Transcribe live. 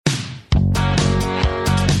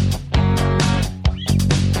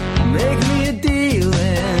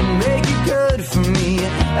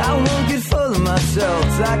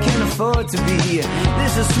afford to be.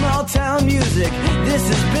 This is small town music, this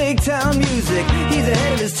is big town music. He's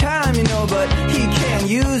ahead of his time, you know, but he can't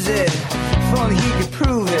use it. If only he could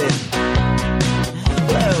prove it.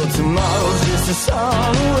 Well, tomorrow's just a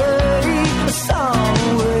song away, a song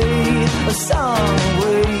away, a song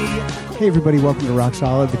away. Hey everybody, welcome to Rock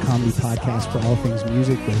Solid, the comedy podcast for all things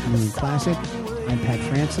music, both new and classic. I'm Pat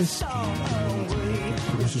Francis, and joining me tonight in the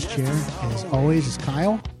producer's chair, as always, is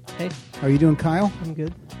Kyle. Hey, how are you doing, Kyle? I'm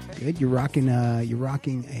good. Good. You're rocking a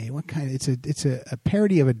what kind? It's a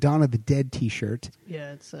parody of a Dawn of the Dead T-shirt.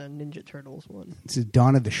 Yeah, it's a Ninja Turtles one. It's a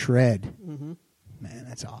Dawn of the Shred. Mm-hmm. Man,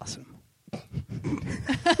 that's awesome.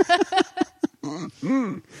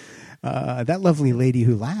 That lovely lady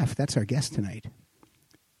who laughed. That's our guest tonight.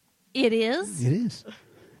 It is? It is.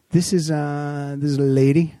 This is a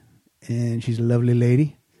lady, and she's a lovely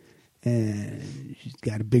lady, and she's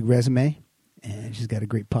got a big resume, and she's got a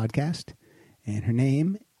great podcast, and her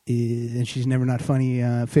name is, and she's Never Not Funny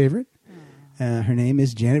favorite. Her name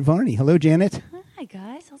is Janet Varney. Hello, Janet. Hi,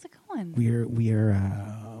 guys. How's it going? We are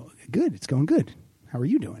good. It's going good. How are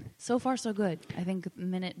you doing? So far, so good. I think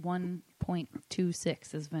minute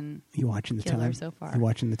 1.26 has been you watching the killer time so far. You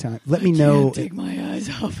watching the time? Let me know. Take my eyes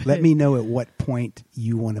off. Let me know at what point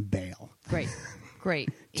you want to bail. Great. For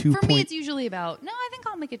me, it's usually about. No, I think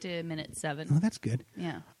I'll make it to minute 7. Oh, that's good.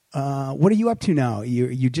 Yeah. What are you up to now?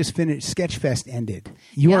 You just finished Sketchfest ended.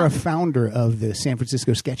 You are a founder of the San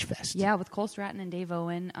Francisco Sketchfest. Yeah, with Cole Stratton and Dave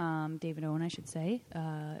Owen. David Owen, I should say.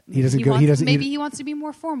 Maybe he wants to be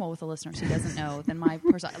more formal with the listeners. He doesn't know than my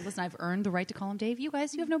person. Listen, I've earned the right to call him Dave. You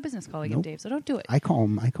guys, you have no business calling him Dave, so don't do it. I call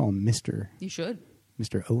him Mr. You should.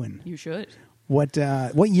 Mr. Owen. You should. What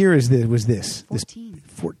year was this? 14.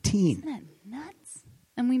 14. Isn't that nuts?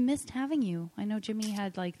 And we missed having you. I know Jimmy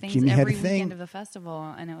had things Jimmy every weekend of the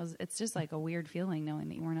festival, and it's just like a weird feeling knowing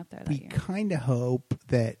that you weren't up there that year. We kind of hope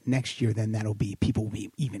that next year, then people will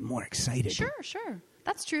be even more excited. Sure,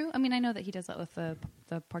 that's true. I mean, I know that he does that with the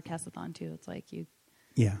podcastathon too. It's like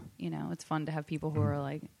it's fun to have people who are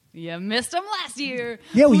like, you missed him last year.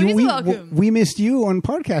 Yeah, welcome. We missed you on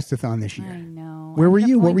podcastathon this year. I know. Where were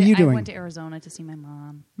you? What were you doing? I went to Arizona to see my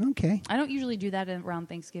mom. Okay. I don't usually do that around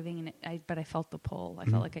Thanksgiving, but I felt the pull. I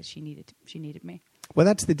felt like she needed me. Well,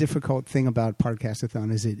 that's the difficult thing about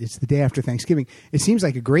podcastathon is it's the day after Thanksgiving. It seems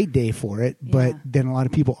like a great day for it, but then a lot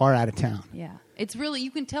of people are out of town. Yeah, it's really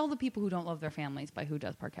you can tell the people who don't love their families by who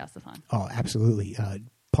does podcastathon. Oh, absolutely.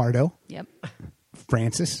 Pardo. Yep.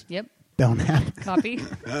 Francis. Yep. Belknap. Copy.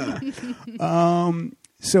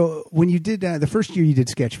 So when you did the first year you did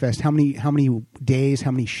Sketchfest, how many days,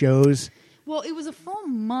 how many shows? Well, it was a full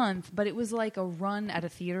month, but it was like a run at a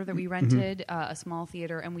theater that we rented, a small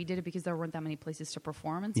theater, and we did it because there weren't that many places to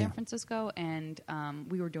perform in San Francisco, and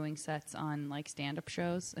we were doing sets on like stand-up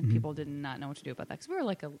shows, and people did not know what to do about that because we were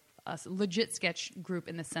like a legit sketch group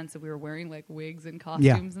in the sense that we were wearing like wigs and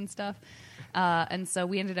costumes and stuff. And so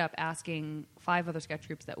we ended up asking 5 other sketch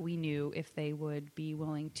groups that we knew if they would be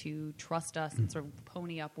willing to trust us and sort of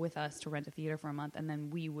pony up with us to rent a theater for a month. And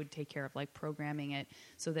then we would take care of like programming it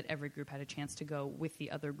so that every group had a chance to go with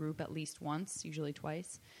the other group at least once, usually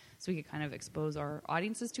twice. So we could kind of expose our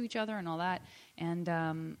audiences to each other and all that. And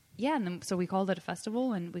and then so we called it a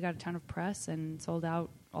festival, and we got a ton of press and sold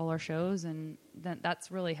out all our shows, and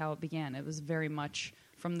that's really how it began. It was very much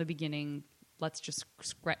from the beginning, let's just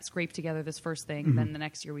scrape together this first thing. Then the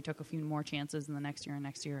next year we took a few more chances, and the next year.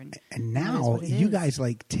 And now you guys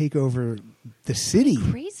like take over the city.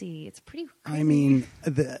 Crazy. It's pretty crazy. I mean,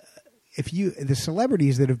 the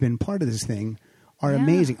celebrities that have been part of this thing are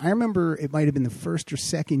amazing. I remember it might have been the first or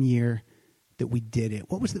second year that we did it.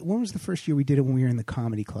 When was the first year we did it when we were in the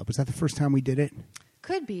comedy club? Was that the first time we did it?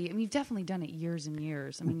 Could be. I mean, you've definitely done it years and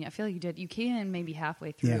years. I mean, I feel like you did. You came in maybe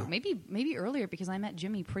halfway through. Yeah. Maybe earlier because I met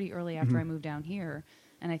Jimmy pretty early after I moved down here.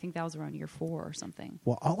 And I think that was around year 4 or something.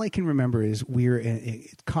 Well, all I can remember is we were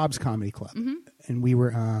at Cobb's Comedy Club. And we were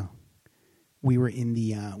in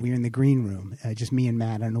the green room, just me and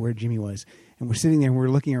Matt. I don't know where Jimmy was. And we're sitting there and we're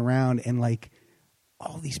looking around and like,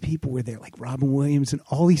 all these people were there, like Robin Williams, and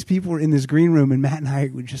all these people were in this green room, and Matt and I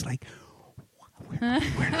were just like,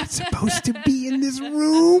 we're not supposed to be in this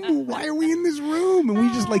room. Why are we in this room? And we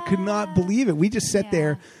just like could not believe it. We just sat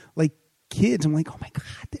there like kids. I'm like, oh my God,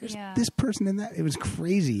 there's this person and that. It was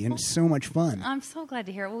crazy and so much fun. I'm so glad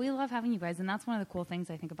to hear it. Well, we love having you guys, and that's one of the cool things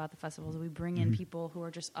I think about the festival is we bring in people who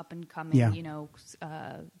are just up and coming,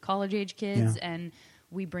 college age kids, and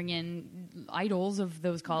we bring in idols of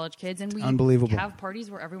those college kids, and we Unbelievable. have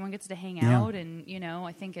parties where everyone gets to hang Yeah. out. And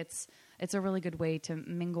I think it's a really good way to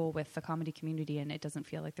mingle with the comedy community, and it doesn't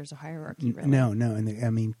feel like there's a hierarchy. Really. No, and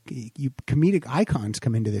comedic icons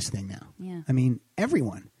come into this thing now. Yeah. I mean,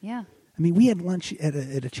 everyone. Yeah. I mean, we had lunch at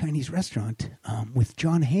a Chinese restaurant with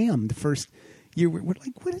John Hamm the first year. We're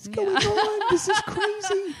like, what is going on? This is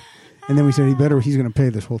crazy. And then we said, he's going to pay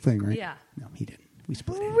this whole thing, right? Yeah. No, he didn't. We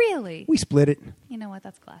split it. Really? We split it. You know what?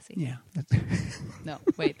 That's classy. Yeah. No,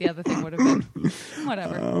 wait. The other thing would have been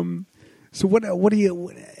whatever. So what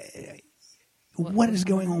is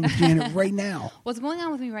going on with Janet right now? What's going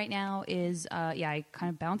on with me right now is, I kind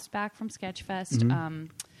of bounced back from Sketchfest. Mm-hmm.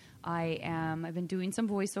 I've been doing some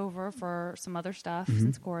voiceover for some other stuff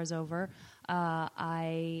since Cora's over.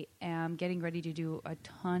 I am getting ready to do a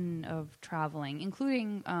ton of traveling,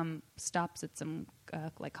 including stops at some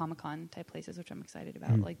like Comic-Con type places, which I'm excited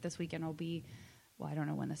about. Like this weekend I'll be, I don't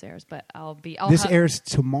know when this airs, but This airs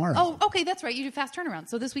tomorrow. Oh, okay, that's right. You do fast turnaround.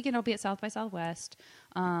 So this weekend I'll be at South by Southwest,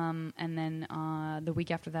 and then the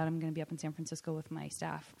week after that I'm going to be up in San Francisco with my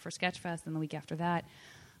staff for Sketchfest, and the week after that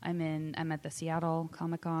I'm at the Seattle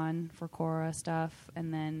Comic-Con for Cora stuff,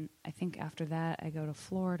 and then I think after that I go to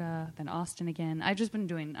Florida, then Austin again.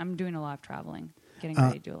 I'm doing a lot of traveling, getting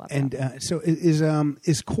ready to do a lot of traveling. So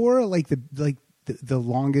is Cora like the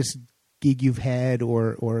longest gig you've had,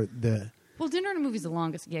 or the? Well, Dinner and a Movie is the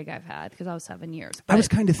longest gig I've had because I was 7 years. I was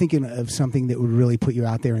kind of thinking of something that would really put you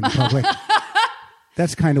out there in the public.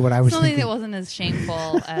 That's kind of what I was Something thinking. that wasn't as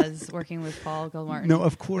shameful as working with Paul Gilmartin. No,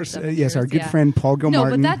 of course, for 7 yes, our years, good friend Paul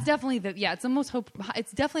Gilmartin. No, but that's definitely it's the most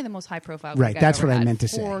it's definitely the most high profile. Right, gig that's I've ever what I had, meant to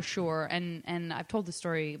say. for sure. And I've told the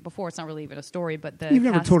story before. It's not really even a story, but You've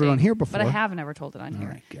never told it on here before. But I have never told it on here.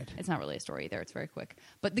 All right, good. It's not really a story either. It's very quick.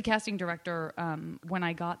 But the casting director, when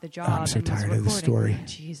I got the job, I'm so and was tired of the recording- story.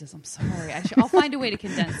 Jesus, I'm sorry. I'll find a way to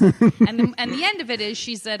condense it. And the end of it is,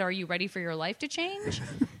 she said, "Are you ready for your life to change?"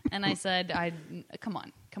 And I said, come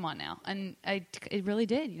on now. And it really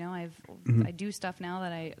did. I do stuff now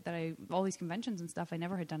that I all these conventions and stuff. I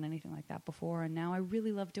never had done anything like that before, and now I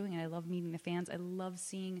really love doing it. I love meeting the fans. I love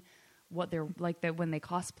seeing what they're like when they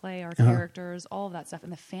cosplay our characters, all of that stuff.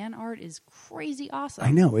 And the fan art is crazy awesome.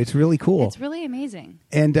 I know, it's really cool. It's really amazing.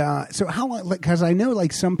 And so how long? Because I know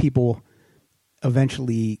like some people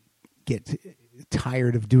eventually get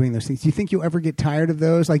tired of doing those things. Do you think you'll ever get tired of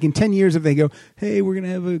those? Like in 10 years, if they go, "Hey, we're going to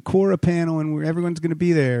have a Cora panel and everyone's going to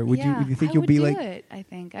be there," would you think you'll be like? I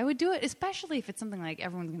think I would do it, especially if it's something like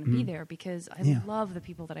everyone's going to be there, because I love the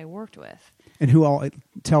people that I worked with. And who all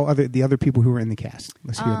tell the other people who were in the cast?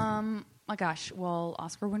 Let's hear them. My gosh, well,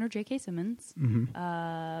 Oscar winner J.K. Simmons,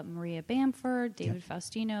 Maria Bamford, David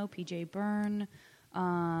Faustino, P.J. Byrne,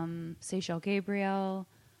 Seychelle Gabriel.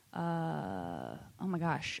 Oh my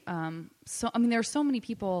gosh. There are so many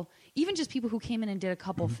people, even just people who came in and did a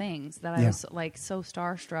couple things that I was like so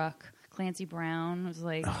starstruck. Clancy Brown was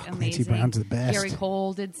like amazing. Clancy Brown's the best. Gary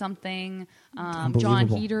Cole did something. John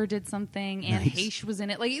Heater did something. Anne Nice. Heche was in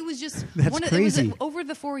it. Like it was just That's crazy. It was over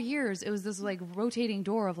the 4 years. It was this like rotating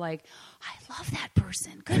door of like, I love that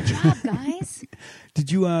person. Good job, guys.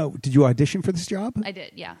 Did you audition for this job? I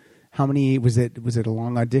did, yeah. How many was it? Was it a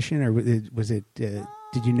long audition, or was it?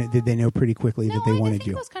 Did they know pretty quickly that they wanted I think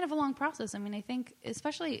you? it was kind of a long process. I mean, I think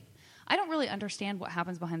especially, I don't really understand what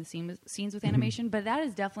happens behind the scenes with animation, but that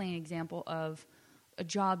is definitely an example of a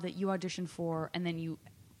job that you audition for and then you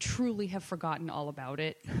truly have forgotten all about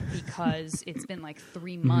it because it's been like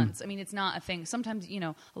 3 months. I mean, it's not a thing. Sometimes,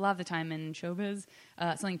 a lot of the time in showbiz,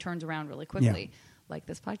 something turns around really quickly. Like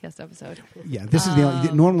this podcast episode. Yeah, this is the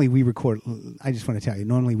only. Normally, we record. I just want to tell you.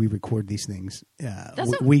 Normally, we record these things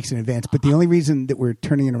weeks in advance. But the only reason that we're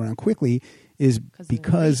turning it around quickly is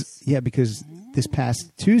because this past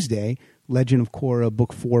Tuesday, Legend of Korra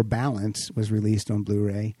Book 4 Balance was released on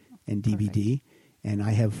Blu-ray and DVD. Perfect. And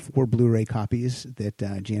I have 4 Blu-ray copies that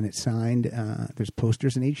Janet signed. There's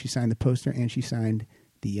posters in each. She signed the poster and she signed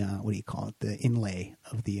the what do you call it? The inlay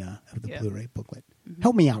of the Blu-ray booklet. Mm-hmm.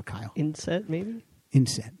 Help me out, Kyle. Inset, maybe.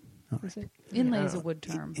 Inset. All right. Inlay is a wood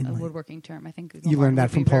term, a woodworking term. I think you learned that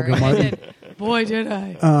from Paul Gilmartin. Boy, did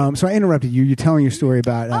I! So I interrupted you. You're telling your story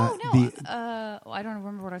about. I don't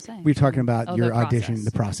remember what I was saying. We were talking about your audition,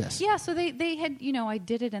 the process. Yeah, so they had, I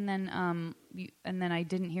did it, and then I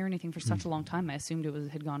didn't hear anything for such a long time. I assumed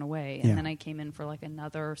it had gone away, and then I came in for like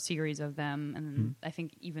another series of them, and I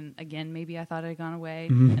think even again maybe I thought it had gone away,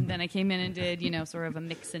 and then I came in and did sort of a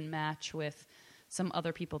mix and match with some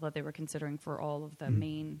other people that they were considering for all of the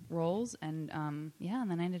main roles. And and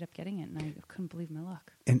then I ended up getting it, and I couldn't believe my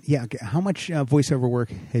luck. And how much voiceover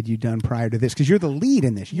work had you done prior to this? Because you're the lead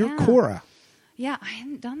in this. You're Cora. Yeah, I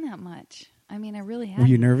hadn't done that much. I mean, I really had. Were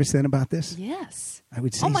you nervous then about this? Yes. I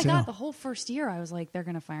would say Oh my so. God! The whole first year, I was like, they're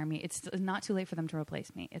going to fire me. It's not too late for them to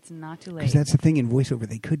replace me. It's not too late. Because that's the thing in voiceover.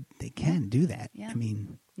 They can do that. Yeah. I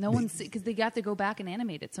mean, because they got to go back and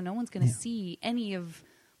animate it, so no one's going to see any of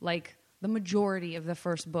like the majority of the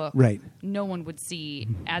first book. Right. No one would see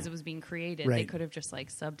as it was being created. Right. They could have just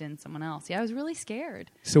like subbed in someone else. Yeah, I was really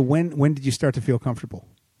scared. So when did you start to feel comfortable?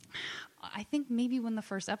 I think maybe when the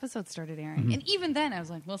first episode started airing. And even then I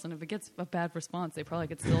was like, listen, if it gets a bad response, they probably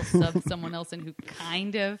could still sub someone else in who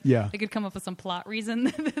kind of, they could come up with some plot reason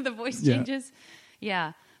that the voice changes.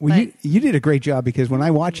 Yeah. Well, you did a great job, because when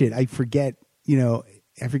I watch it, I forget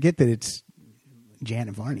that it's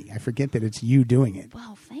Janet Varney. I forget that it's you doing it.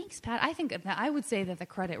 Well, thanks, Pat. I think that I would say that the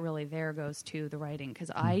credit really there goes to the writing,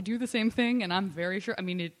 because I do the same thing, and I'm very sure. I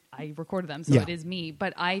mean, I recorded them, so it is me.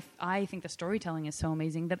 But I think the storytelling is so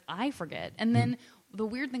amazing that I forget. And then the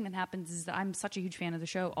weird thing that happens is that I'm such a huge fan of the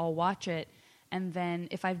show. I'll watch it, and then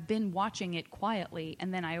if I've been watching it quietly,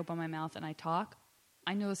 and then I open my mouth and I talk,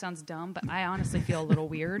 I know this sounds dumb, but I honestly feel a little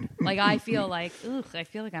weird. Like I feel like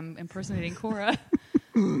I'm impersonating Cora.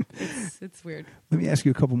 It's weird. Let me ask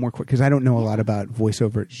you a couple more quick, because I don't know a lot about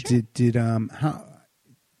voiceover. Sure. How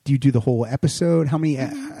do you do the whole episode? How many?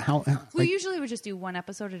 We usually would just do one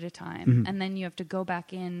episode at a time, and then you have to go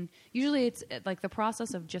back in. Usually, it's like the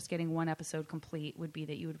process of just getting one episode complete would be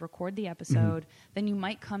that you would record the episode, then you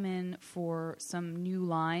might come in for some new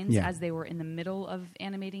lines as they were in the middle of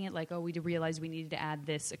animating it. Like, we realized we needed to add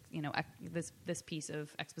this, this piece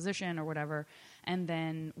of exposition or whatever. And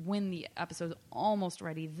then when the episode's almost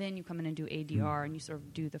ready, then you come in and do ADR, and you sort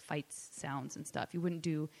of do the fights, sounds, and stuff. You wouldn't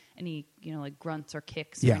do any, like grunts or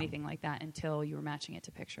kicks or anything like that until you were matching it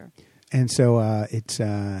to picture. And so it's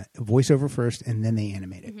voiceover first, and then they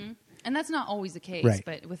animate it. And that's not always the case, Right.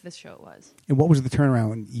 but with this show it was. And what was the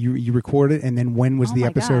turnaround? You recorded, and then when was the my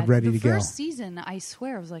episode God. ready to go? The first season, I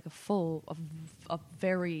swear, was like a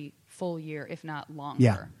very full year, if not longer.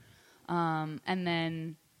 Yeah. And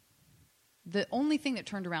then the only thing that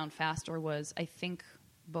turned around faster was, I think,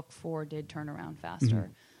 book 4 did turn around faster.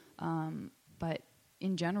 But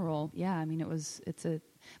in general, yeah, I mean,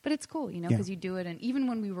 but it's cool, because you do it. And even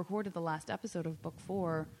when we recorded the last episode of book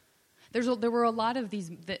 4, there were a lot of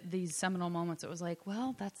these seminal moments. It was like,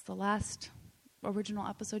 well, that's the last original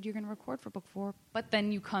episode you're going to record for book 4, but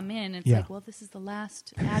then you come in and it's like, well, this is the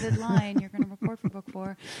last added line you're going to record for book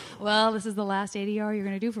 4. Well, this is the last ADR you're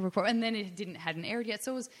going to do for book 4, and then it hadn't aired yet.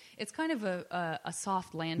 So it's kind of a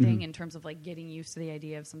soft landing in terms of like getting used to the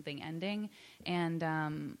idea of something ending. And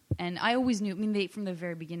I always knew. I mean, from the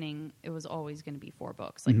very beginning, it was always going to be 4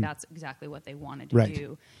 books. Like that's exactly what they wanted to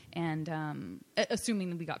do. And assuming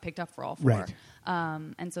that we got picked up for all 4,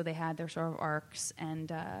 and so they had their sort of arcs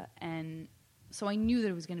and. So I knew that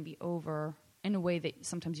it was going to be over in a way that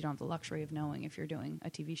sometimes you don't have the luxury of knowing if you're doing a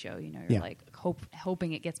TV show. You're like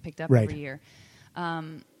hoping it gets picked up every year.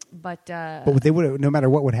 But they would have, no matter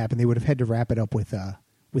what would happen, they would have had to wrap it up with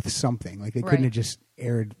something. Like they couldn't have just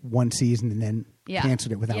aired one season and then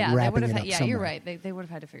canceled it without wrapping it up. Yeah, somewhere. You're right. They would have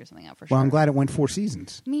had to figure something out for sure. Well, I'm glad it went 4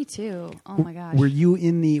 seasons. Me too. Oh my gosh. Were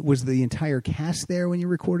you was the entire cast there when you're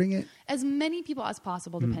recording it? As many people as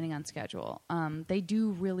possible, depending on schedule. They do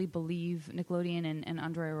really believe, Nickelodeon and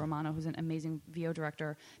Andrea Romano, who's an amazing VO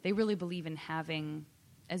director, they really believe in having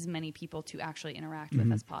as many people to actually interact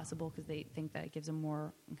with as possible, because they think that it gives a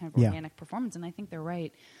more kind of organic performance, and I think they're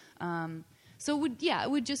right. So it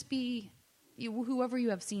would just be whoever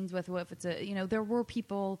you have scenes with. If it's there were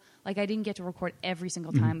people, like I didn't get to record every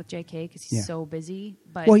single time with JK because he's so busy.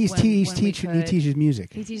 But he teaches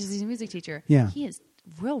music. He teaches. He's a music teacher. Yeah, he is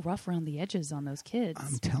real rough around the edges on those kids.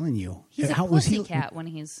 I'm telling you, he's a pussycat when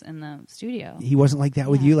he's in the studio. He wasn't like that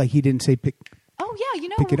with you. Like he didn't say pick. Oh yeah,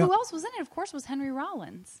 who else was in it? Of course, was Henry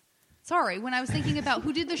Rollins. Sorry, when I was thinking about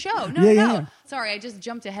who did the show. No. Sorry, I just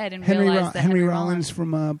jumped ahead and realized that Henry Rollins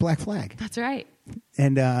from Black Flag. That's right.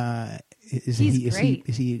 And is great.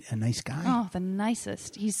 he a nice guy? Oh, the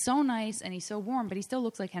nicest. He's so nice and he's so warm, but he still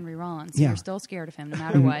looks like Henry Rollins. So you're still scared of him no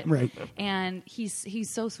matter what. Right. And he's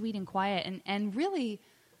so sweet and quiet and really,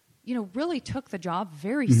 really took the job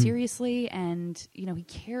very seriously, and he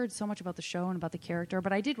cared so much about the show and about the character.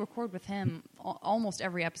 But I did record with him almost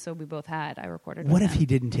every episode we both had. I recorded. What with if him. he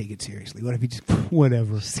didn't take it seriously? What if he just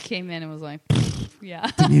came in and was like, yeah.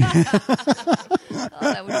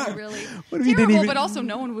 That would be really terrible. But also,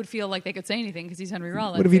 no one would feel like they could say anything because he's Henry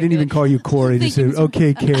Rollins. What if he didn't even call you Cora? He just said,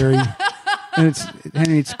 "Okay, Carrie," and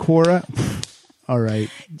it's Cora. All right,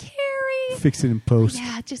 Carrie. Fix it in post.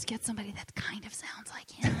 Yeah, just get somebody that kind of sounds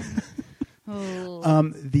like him.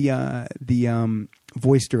 The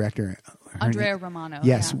voice director, Andrea Romano.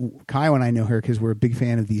 Yes, yeah. Kyle and I know her because we're a big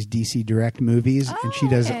fan of these DC Direct movies, and she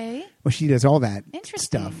does. Okay. Well, she does all that Interesting.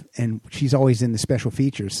 stuff, and she's always in the special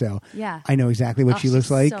features. So Yeah. I know exactly what she looks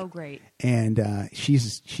she's like. So great. And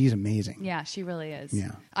she's amazing. Yeah, she really is.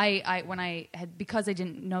 Yeah. I when I had, because I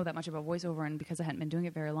didn't know that much about voiceover and because I hadn't been doing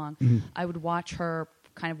it very long, Mm-hmm. I would watch her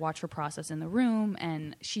process in the room,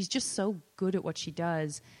 and she's just so good at what she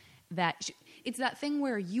does that it's that thing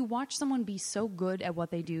where you watch someone be so good at what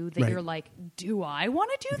they do that Right. you're like, do I want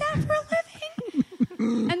to do that for a living?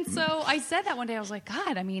 And so I said that one day. I was like,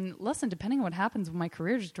 God, I mean, listen, depending on what happens when my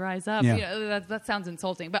career just dries up, Yeah. you know, that sounds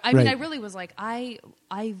insulting. But I mean, Right. I really was like,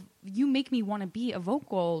 you make me want to be a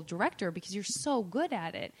vocal director because you're so good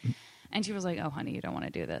at it. And she was like, oh, honey, you don't want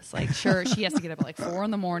to do this. Like, sure, she has to get up at like 4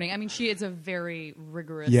 a.m. I mean, it's a very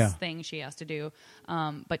rigorous thing she has to do.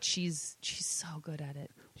 But she's so good at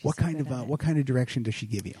it. She's What so kind good of at it. what kind of direction does she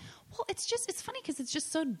give you? Well, it's funny because it's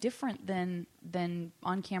just so different than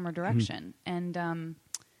on camera direction, and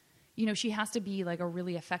you know, she has to be like a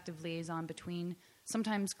really effective liaison between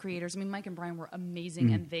sometimes creators. I mean, Mike and Brian were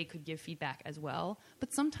amazing, and they could give feedback as well.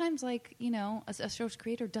 But sometimes, like, you know, a show's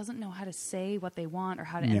creator doesn't know how to say what they want or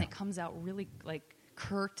how to, and it comes out really like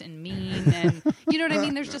curt and mean, and you know what I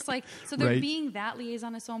mean. There's just like Right. being that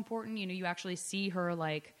liaison is so important. You know, you actually see her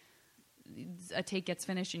like. A take gets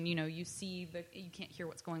finished and you know you see you can't hear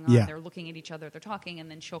what's going on. Yeah. They're looking at each other, they're talking, and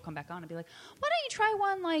then she'll come back on and be like, why don't you try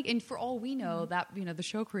one like, and for all we know that, you know, the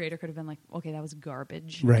show creator could have been like, okay, that was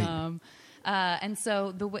garbage. Right. And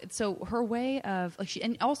so her way of like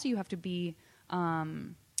and also you have to be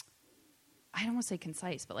I don't want to say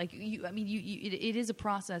concise, but like it is a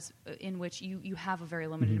process in which you have a very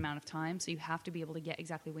limited amount of time, so you have to be able to get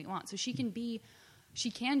exactly what you want. So she can be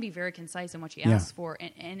very concise in what she asks for,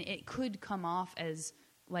 and it could come off as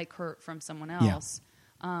like curt from someone else.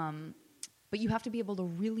 But you have to be able to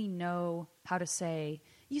really know how to say,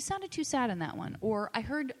 you sounded too sad in that one, or I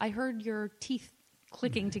heard your teeth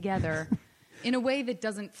clicking together in a way that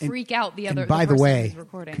doesn't freak out the other. And by the person way, who's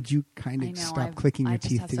recording. could you kind of stop clicking your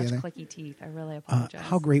teeth together? I just have such clicky teeth. I really apologize.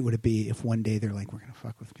 How great would it be if one day they're like, we're going to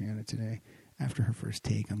fuck with Janet today. After her first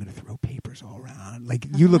take, I'm going to throw papers all around. Like,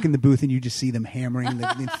 you look in the booth and you just see them hammering,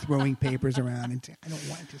 and throwing papers around. And I don't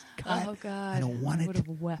want it. Just cut. Oh, God. I don't want I it. would have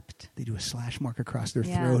wept. They do a slash mark across their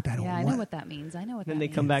throat. I don't want I know what that means. Then they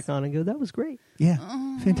come back on and go, that was great. Yeah,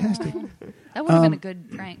 fantastic. That would have been a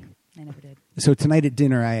good prank. I never did. So tonight at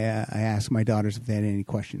dinner, I asked my daughters if they had any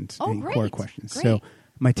questions, Oh, any great. core questions. Great. So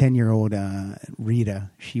my 10-year-old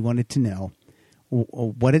Rita, she wanted to know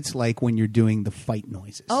what it's like when you're doing the fight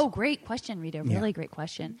noises. Oh, great question, Rita. Yeah. Really great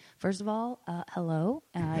question. First of all, hello.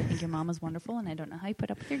 I think your mom is wonderful, and I don't know how you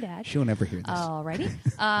put up with your dad. She'll never hear this.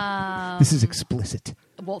 Alrighty. This is explicit.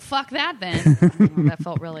 Well, fuck that then. Oh, that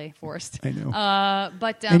felt really forced. I know.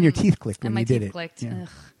 But And your teeth clicked and when my you did teeth it. clicked. Yeah.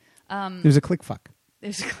 Ugh. There's a click fuck.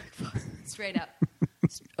 There's a click straight up.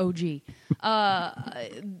 OG.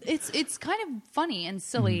 It's kind of funny and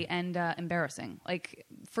silly and embarrassing. Like,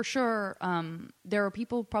 for sure, there are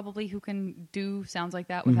people probably who can do sounds like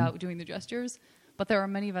that without doing the gestures, but there are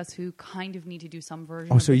many of us who kind of need to do some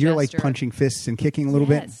version Oh, of so the you're gesture. like punching fists and kicking a little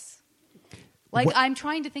bit? Yes. Like, What- I'm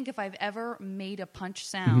trying to think if I've ever made a punch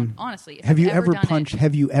sound, honestly. If Have I've you ever done it. punched?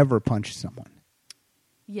 Have you ever punched someone?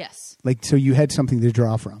 Yes. Like, so you had something to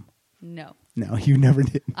draw from? No. No, you never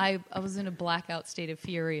did. I was in a blackout state of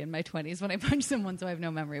fury in my 20s when I punched someone, so I have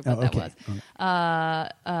no memory of what Oh, that okay.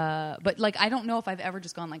 was. But like, I don't know if I've ever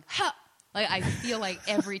just gone like, ha! Like, I feel like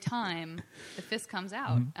every time the fist comes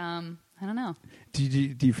out. I don't know. Do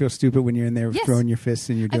you feel stupid when you're in there Yes. throwing your fists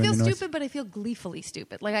and you're I doing feel the noise? stupid, but I feel gleefully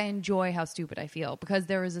stupid. Like, I enjoy how stupid I feel because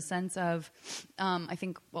there is a sense of, I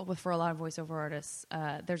think, for a lot of voiceover artists,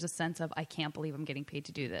 there's a sense of, I can't believe I'm getting paid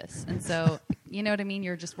to do this. And so, you know what I mean?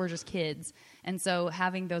 We're just kids. And so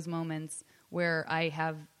having those moments where I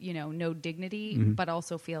have, no dignity, but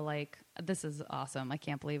also feel like this is awesome. I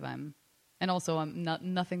can't believe and also I'm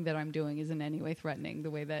nothing that I'm doing is in any way threatening the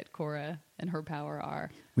way that Cora and her power are.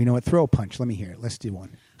 We know what. Throw a punch. Let me hear it. Let's do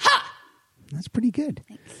one. Ha! That's pretty good.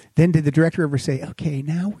 Thanks. Then did the director ever say, okay,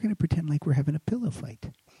 now we're going to pretend like we're having a pillow fight?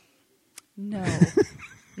 No,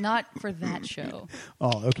 not for that show.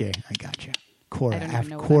 Oh, okay. I gotcha. Cora, I don't even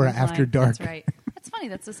know what Cora that was After like. Dark. That's right. That's funny.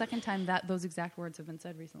 That's the second time that those exact words have been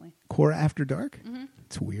said recently. Cora After Dark? Mm-hmm.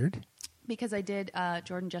 It's weird. Because I did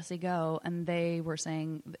Jordan Jesse Go, and they were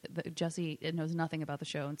saying that Jesse knows nothing about the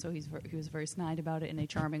show, and so he was very snide about it in a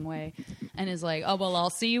charming way, and is like, "Oh well,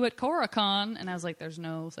 I'll see you at CoraCon," and I was like, "There's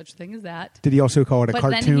no such thing as that." Did he also call it a But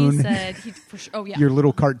cartoon? then he said, "Oh yeah, Your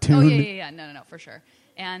little cartoon? Oh yeah, no, for sure."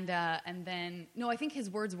 And then no, I think his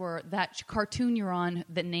words were that cartoon you're on,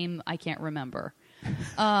 that name I can't remember.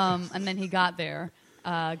 And then he got there,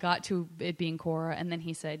 got to it being Cora, and then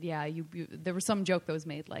he said, "Yeah, you there was some joke that was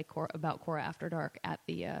made like about Cora After Dark at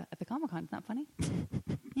the Comic-Con. Isn't that funny?"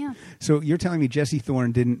 Yeah, So you're telling me Jesse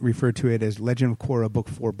Thorne didn't refer to it as Legend of Korra Book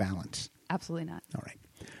 4 Balance? absolutely not. All right.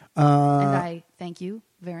 And I thank you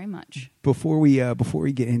very much. Before we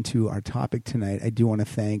get into our topic tonight, I do want to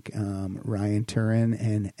thank Ryan Turin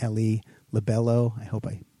and Ellie Labello. I hope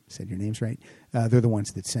I said your names right. They're the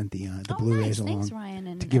ones that sent the Blu-rays nice. along Thanks, Ryan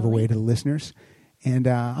and to give Ellie. away to the listeners. And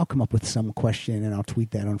I'll come up with some question and I'll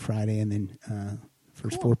tweet that on Friday. And then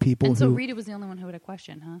first Cool. 4 people And so who Rita was the only one who had a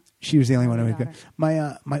question, huh? she was the only one who Your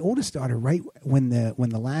had my oldest daughter. Right when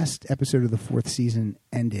the last episode of the 4th season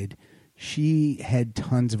ended, she had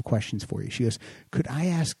tons of questions for you. She goes, "Could I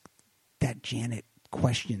ask that Janet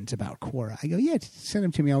questions about Korra?" I go, "Yeah, send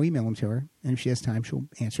them to me. I'll email them to her, and if she has time, she'll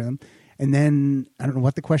answer them." And then I don't know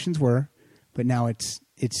what the questions were, but now it's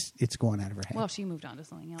going out of her head. Well, she moved on to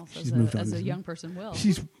something else She's moved on as to a something. young person will.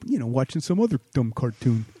 She's watching some other dumb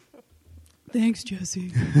cartoon. Thanks,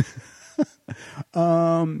 Jesse.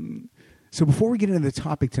 So before we get into the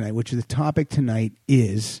topic tonight, which the topic tonight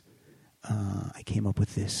is, I came up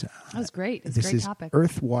with this. That was great. It's a this great is topic.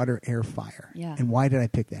 Earth, Water, Air, Fire. Yeah. And why did I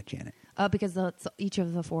pick that, Janet? Because that's each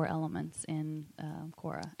of the 4 elements in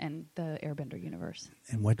Korra and the Airbender universe.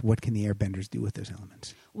 And what can the Airbenders do with those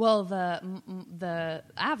elements? Well, the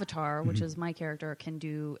Avatar, which is my character, can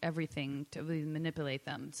do everything to really manipulate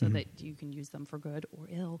them so that you can use them for good or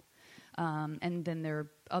ill. And then there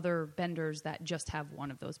are other benders that just have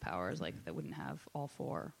one of those powers, like that wouldn't have all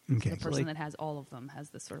 4. Okay. So the So person like- that has all of them has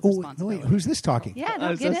this sort of Oh, no, responsibility. wait, who's this talking? Yeah, I no,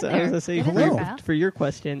 was get in gonna say- there. I was gonna say, Get in hello. there, pal. for your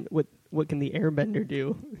question, what can the Airbender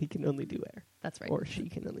do? He can only do air. That's right. Or she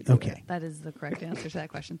can only do Okay. air. That is the correct answer to that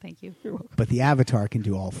question. Thank you. You're welcome. But the Avatar can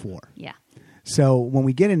do all 4. Yeah. So when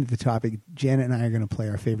we get into the topic, Janet and I are going to play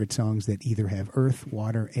our favorite songs that either have earth,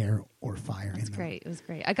 water, air, or fire It's in them. great. It was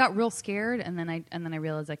great. I got real scared, and then I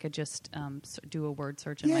realized I could just do a word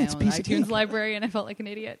search in Yeah, my it's a own piece of iTunes cake. library, and I felt like an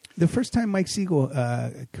idiot. The first time Mike Siegel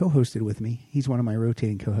co-hosted with me, he's one of my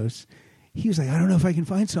rotating co-hosts. He was like, "I don't know if I can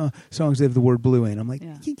find songs that have the word blue in." I'm like,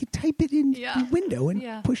 Yeah. "You can type it in Yeah. your window and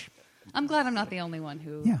Yeah. push." I'm glad I'm not the only one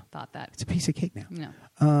who Yeah. thought that. It's a piece of cake now.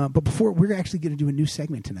 No. But before, we're actually going to do a new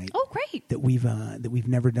segment tonight Oh, great. that we've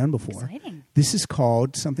never done before. Exciting. This is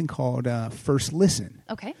something called First Listen.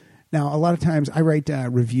 Okay. Now, a lot of times I write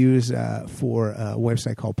reviews for a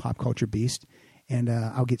website called Pop Culture Beast, and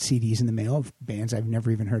I'll get CDs in the mail of bands I've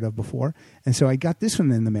never even heard of before. And so I got this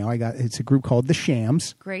one in the mail. It's a group called The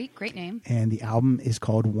Shams, Great. Great name. and the album is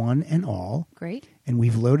called One and All. Great. And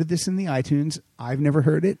we've loaded this in the iTunes. I've never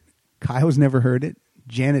heard it. Kyle's never heard it.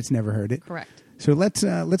 Janet's never heard it. Correct. So let's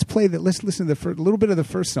play that. Let's listen to a little bit of the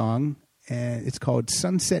first song, and it's called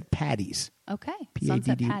Sunset Patties. Okay. PADD.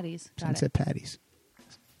 Sunset Patties. Got Sunset it. Patties.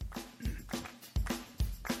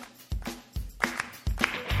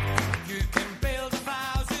 You can build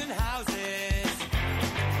 1,000 houses.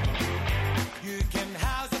 You can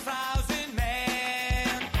house 1,000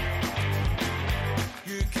 men.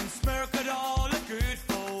 You can smirk at all the good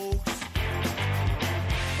folks.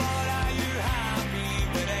 But are you happy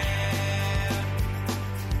with them?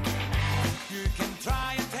 You can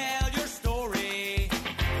try and tell your story.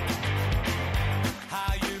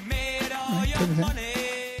 How you made all your turn it down. money.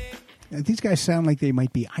 These guys sound like they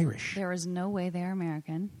might be Irish. There is no way they're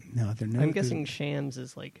American. No, they're not. I'm guessing Shams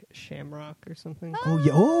is like Shamrock or something. Oh,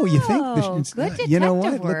 you think? Oh, good you know what?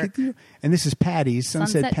 detective Look work. at you. And this is Patties,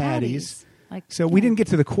 Sunset Patties. Like, So we yeah. didn't get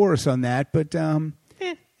to the chorus on that, but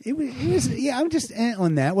it was. Yeah, I'm just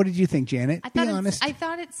on that. What did you think, Janet? Be honest. I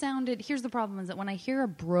thought it sounded. Here's the problem: is that when I hear a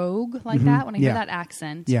brogue like that, when I hear Yeah. that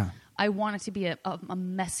accent, Yeah. I want it to be a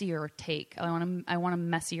messier take. I want a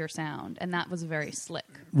messier sound, and that was very slick.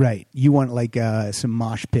 Right. You want like some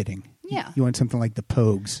mosh pitting. Yeah. You want something like the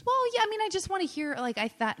Pogues. Well, yeah. I mean, I just want to hear like I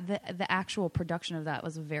thought the actual production of that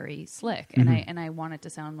was very slick, and I want it to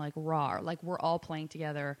sound like raw, like we're all playing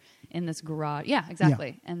together in this garage. Yeah,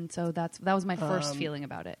 exactly. And so that was my first feeling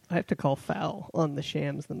about it. I have to call foul on the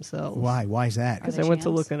Shams themselves. Why? Why is that? Because Are I they went to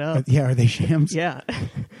Shams? look it up. Yeah, are they shams? Yeah.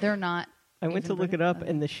 They're not. I went to even look it British? up,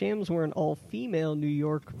 and the Shams were an all-female New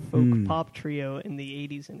York folk pop trio in the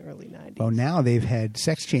 80s and early 90s. Well, now they've had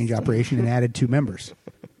sex change operation and added 2 members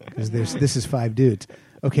because this is 5 dudes.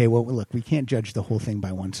 Okay, well, look, we can't judge the whole thing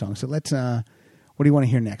by one song. So let's. What do you want to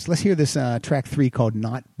hear next? Let's hear this track 3 called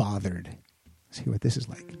 "Not Bothered." Let's hear what this is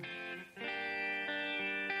like.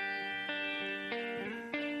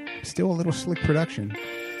 Still a little slick production.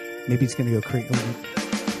 Maybe it's going to go crazy.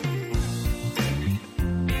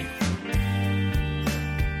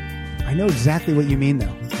 I know exactly what you mean,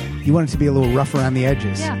 though. You want it to be a little rough around the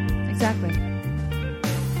edges. Yeah, exactly.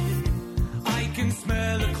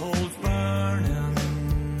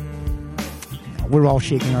 We're all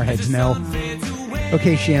shaking our heads no.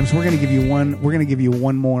 Okay, Shams, we're gonna give you one. We're gonna give you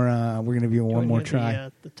one more. We're gonna give you one more try.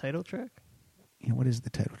 The title track. Yeah, what is the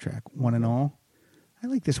title track? One and All. I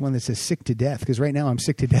like this one that says "Sick to Death" because right now I'm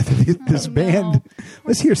sick to death of this band. No.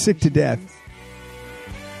 Let's hear "Sick to Death."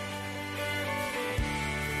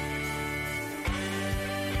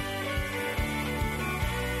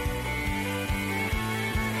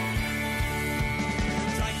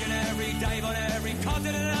 Drinking every day, but every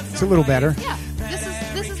continent of It's a little better. Yeah,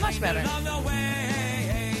 this is much better. on the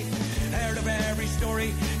way. Heard of every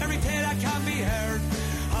story, every tale that can be heard.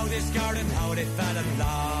 How this garden, how they fell in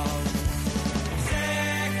love.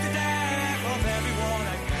 Sick to death of everyone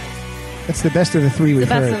I met. That's the best of the three we've The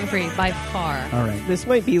best heard. of the three by far. All right. This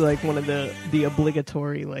might be like one of the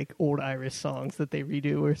obligatory like old Irish songs that they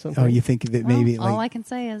redo or something. Oh, you think that maybe Well, all I like? can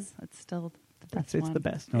say is it's still the best it's one. the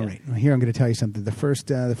best. All yeah. right. Well, here I'm going to tell you something. The first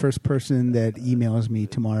person that emails me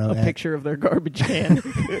tomorrow, A picture of their garbage can.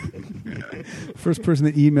 first person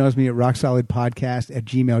that emails me at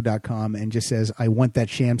rocksolidpodcast@gmail.com and just says, "I want that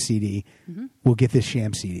Sham CD," we'll get this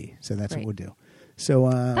Sham CD. So that's Great. what we'll do. So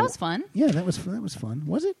That was fun. Yeah, that was fun.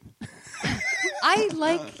 Was it? I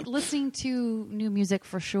like listening to new music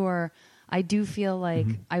for sure. I do feel like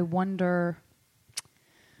I wonder.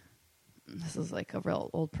 This is like a real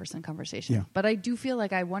old person conversation, Yeah. but I do feel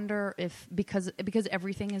like I wonder if because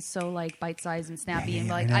everything is so like bite sized and snappy, and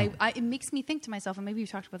Yeah, like I know. I it makes me think to myself, and maybe you've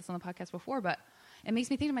talked about this on the podcast before, but it makes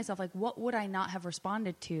me think to myself like, what would I not have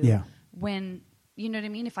responded to Yeah. when you know what I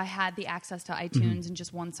mean? If I had the access to iTunes and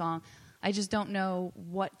just one song. I just don't know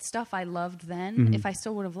what stuff I loved then. If I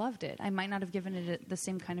still would have loved it, I might not have given it the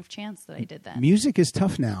same kind of chance that I did then. Music is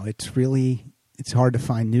tough now. It's hard to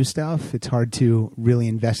find new stuff. It's hard to really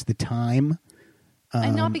invest the time.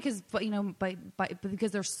 And not because, but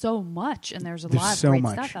because there's so much, and there's a There's lot of so great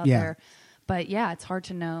much, stuff out yeah. there. But yeah, it's hard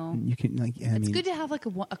to know. You can It's good to have like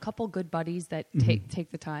a couple good buddies that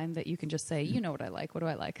take the time that you can just say, you know what I like. What do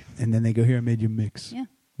I like? and then they go, "Here, I made you mix. Yeah.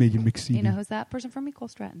 Made you mix CD." You know who's that person for me? Cole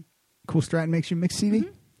Stratton. Cool Stratton makes you mix CD.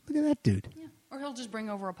 Look at that dude. Yeah. Or he'll just bring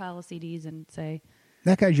over a pile of CDs and say,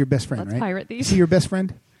 That guy's your best friend, Let's right? pirate these. Is he your best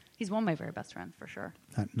friend? he's one of my very best friends for sure.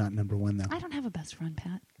 Not number one though. I don't have a best friend,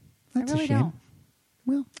 Pat. That's I really a shame. don't.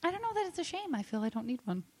 Well, I don't know that it's a shame. I feel I don't need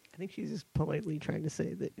one. I think she's just politely trying to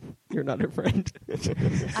say that you're not her friend.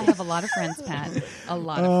 I have a lot of friends, Pat. A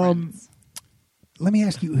lot of friends. let me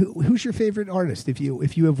ask you, who's your favorite artist? If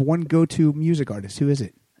you have one go-to music artist, who is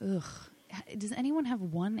it? Ugh. Does anyone have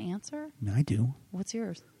one answer? I do. What's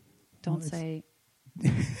yours? Don't Well, say.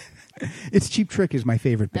 It's Cheap Trick is my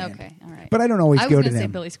favorite band. Okay, all right. But I don't always I was go to gonna say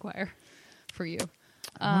them. Billy Squire for you.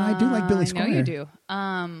 I do like Billy I Squire. know you do.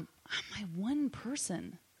 My one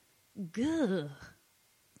person. Gugh.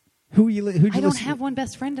 Who'd you I don't listen have one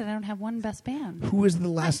best friend and I don't have one best band. Who was the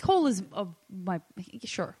last? Cole is my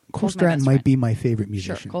sure. Cole Cole's my Stratton best might friend. be my favorite Sure,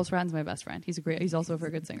 musician. Cole Stratton's my best friend. He's also a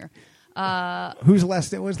very good singer. Who's the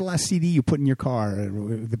last? What was the last CD you put in your car?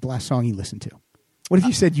 The last song you listened to? What if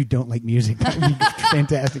you said you don't like music? That would be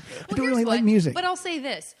fantastic. I Well, don't here's really like what- music. But I'll say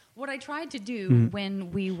this: what I tried to do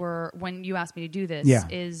when you asked me to do this Yeah.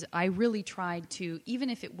 is I really tried to, even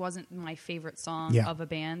if it wasn't my favorite song Yeah. of a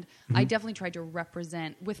band, I definitely tried to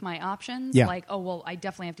represent with my options. Yeah. Like, oh well, I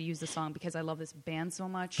definitely have to use this song because I love this band so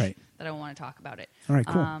much Right. that I want to talk about it. All right,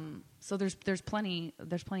 cool. So there's plenty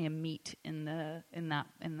of meat in the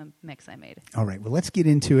mix I made. All right, well, let's get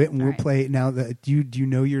into it, and All we'll right. play now. Do you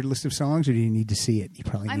know your list of songs, or do you need to see it? You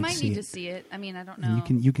probably I need might to see need it. to see it. I mean, I don't And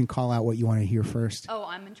know. you can call out what you want to hear first. Oh,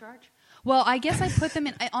 I'm in charge. Well, I guess I put them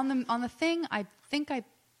in on the thing. I think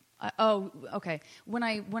oh, okay. When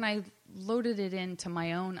I loaded it into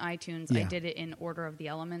my own iTunes, I Yeah. did it in order of the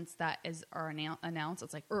elements that are announced.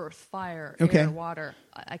 It's like earth, fire, Okay. air, water.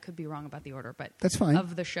 I could be wrong about the order, but That's fine.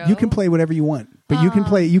 Of the show, you can play whatever you want, but you can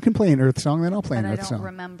play an Earth song. Then I'll play But an I Earth don't song.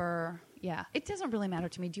 remember. Yeah, it doesn't really matter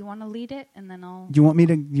to me. Do you want to lead it, and then I'll? Do you want me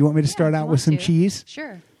to? You want me to Yeah, start if you out with want some to. cheese?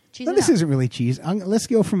 Sure. Cheese No, it this up. isn't really cheese. Let's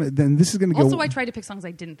go from it. Then this is going to go. Also, I tried to pick songs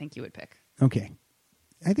I didn't think you would pick. Okay.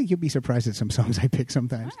 I think you'll be surprised at some songs I pick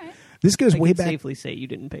sometimes. All right. This goes I way can back. safely say you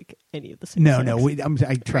didn't pick any of the same No, songs. no.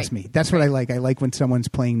 Trust Right. me. That's what I like. I like when someone's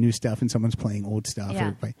playing new stuff and someone's playing old stuff.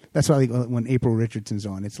 Yeah. That's why I like when April Richardson's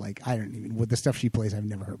on. It's like I don't even. With the stuff she plays, I've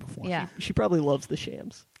never heard before. Yeah. She probably loves the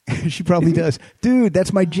Shams. She probably does. Dude,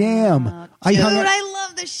 that's my jam. I hung out, I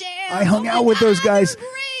love the Shams. I hung out with those guys. They're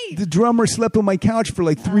great. The drummer slept on my couch for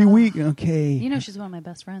like 3 weeks. Okay. You know, she's one of my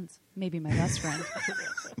best friends. Maybe my best friend.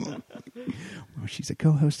 Well, she's a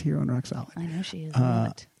co-host here on Rock Solid. I know she is.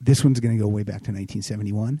 Not. This one's going to go way back to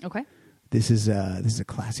 1971. Okay. This is a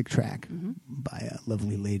classic track by a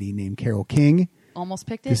lovely lady named Carole King. Almost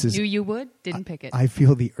picked it. This is- Knew you would. Didn't pick it. I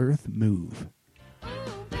Feel the Earth Move.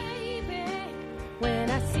 when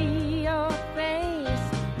I see your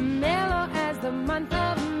face, mellow as the month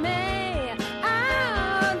of May.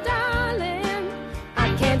 Oh, darling,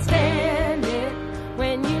 I can't stand it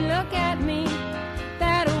when you look at me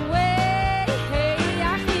that way.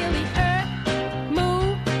 I feel the earth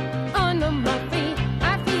move under my feet.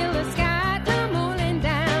 I feel the sky tumbling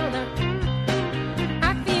down.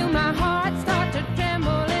 I feel my heart start to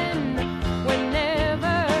trembling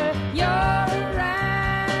whenever you're around.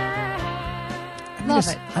 Love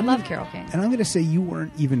it. I love Carole King. And I'm going to say you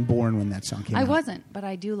weren't even born when that song came out. I wasn't, but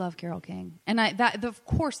I do love Carole King. And of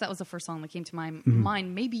course, that was the first song that came to my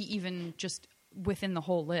mind, maybe even just within the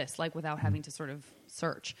whole list, like without having to sort of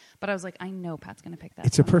search. But I was like, I know Pat's going to pick that.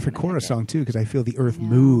 It's a song. I'm perfect gonna chorus pick it. song, too, because I feel the earth I know,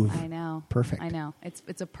 move. I know. Perfect. I know.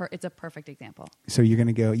 It's a perfect example. So you're going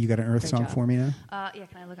to go, you got an earth Great song job. for me now? Yeah,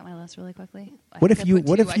 can I look at my list really quickly? What I if think you- I put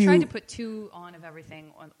what two. if I you- tried to put 2 on of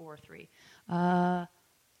everything or 3.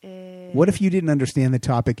 What if you didn't understand the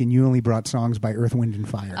topic and you only brought songs by Earth, Wind, and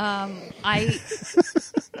Fire?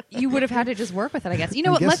 You would have had to just work with it, I guess. You know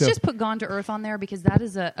I what? guess Let's so. just put Gone to Earth on there because that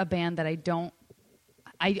is a band that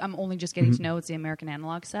I'm only just getting to know. It's the American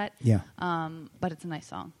Analog Set. Yeah. But it's a nice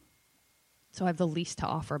song. So I have the least to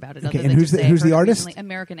offer about it. Okay, other and than who's to the- say I who's the heard it artist? recently.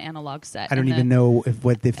 American Analog Set. I don't And even the- know if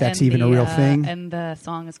that's and even a the, real thing. And the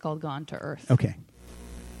song is called Gone to Earth. Okay.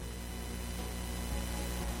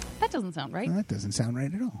 That doesn't sound right. Well, that doesn't sound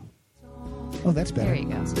right at all. Oh, that's better. There you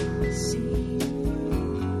go.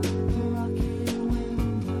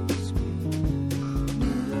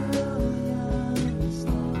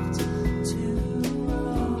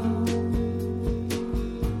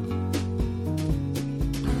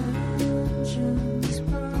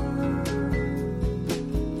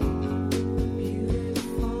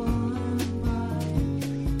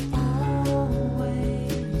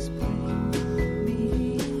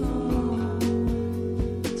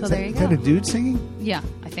 So there you Is go. that a dude singing? Yeah,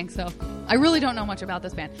 I think so. I really don't know much about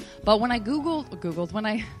this band, but when I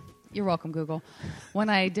you're welcome, Google. When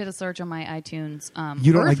I did a search on my iTunes,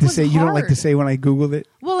 You don't Earth like to was say. You don't like to hard. say when I Googled it.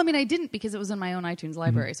 Well, I mean, I didn't because it was in my own iTunes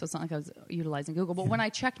library, so it's not like I was utilizing Google. But when I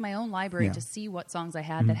checked my own library Yeah. to see what songs I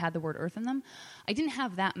had that had the word Earth in them, I didn't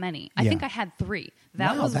have that many. I Yeah. think I had 3.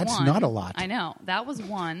 That Wow, was that's one. not a lot. I know. That was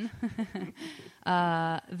one.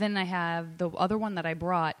 Then I have the other one that I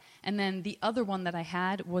brought, and then the other one that I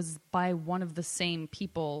had was by one of the same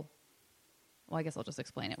people. Well, I guess I'll just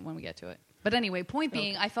explain it when we get to it. But anyway, point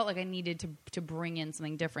being, I felt like I needed to bring in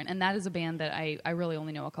something different, and that is a band that I really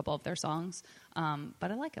only know a couple of their songs, but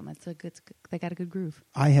I like them. They got a good groove.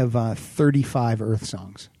 I have 35 Earth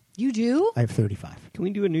songs. You do? I have 35. Can we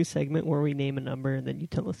do a new segment where we name a number and then you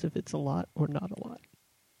tell us if it's a lot or not a lot?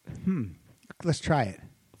 Let's try it.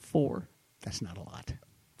 4. That's not a lot.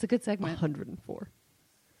 It's a good segment. 104.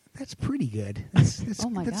 That's pretty good. That's, Oh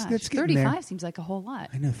my gosh, that's getting 35 there. seems like a whole lot.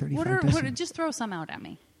 I know, 35 doesn't. Just throw some out at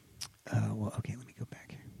me. Well, okay, let me go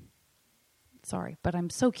back. Sorry, but I'm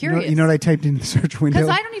so You know, curious. you know what I typed in the search window?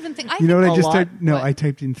 Because I don't even think. You know what I A just lot? typed? No, What? I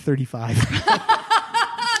typed in 35. Classic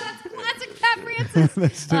Pat Francis.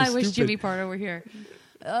 That's so I wish stupid. Jimmy Pardo were here.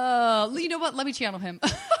 You know what? Let me channel him.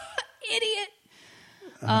 Idiot.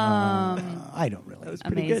 I don't really.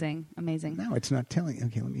 pretty good. Amazing. No, it's not telling.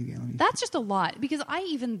 Okay, let me. That's just a lot because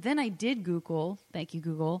I did Google. Thank you,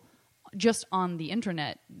 Google. Just on the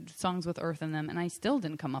internet, songs with Earth in them, and I still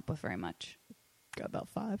didn't come up with very much. Got about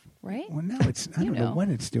 5. Right? Well, now it's. I You don't know know. what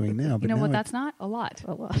it's doing now, but You know now what? it- That's not a lot.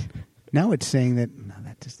 A lot. now it's saying that. No,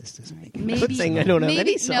 this doesn't make any Maybe saying I don't have maybe,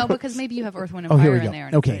 any songs. No, because maybe you have Earth, Wind, and Oh, Fire here we in go. there.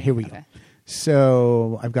 and Okay, it's here we go. okay.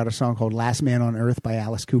 So I've got a song called "Last Man on Earth" by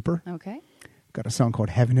Alice Cooper. Okay. Got a song called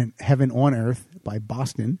 "Heaven on Earth" by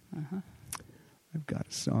Boston. I've got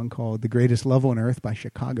a song called "The Greatest Love on Earth" by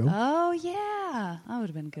Chicago. Oh yeah, that would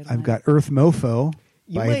have been a good. I've one. got "Earth Mofo"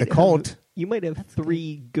 by The Cult. You might have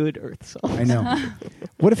 3 good Earth songs. I know.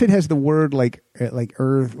 What if it has the word like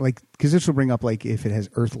Earth, like because this will bring up like if it has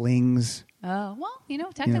Earthlings. Oh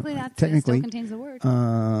well, technically that technically, still contains the word.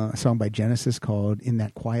 A song by Genesis called "In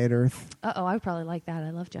That Quiet Earth." I would probably like that.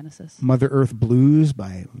 I love Genesis. Mother Earth Blues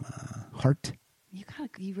by Heart.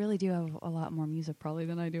 You really do have a lot more music probably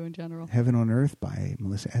than I do in general. Heaven on Earth by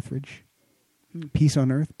Melissa Etheridge. Peace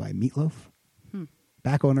on Earth by Meatloaf.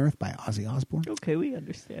 Back on Earth by Ozzy Osbourne. Okay, we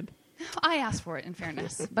understand. I asked for it in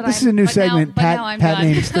fairness, but This is a new segment. Now Pat I'm Pat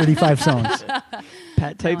done. names 35 songs.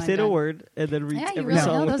 Pat types I'm in a done. word and then reads Yeah, you every really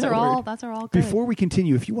song know. with Those that are all. word. Those are all good. Before we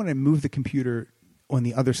continue, if you want to move the computer on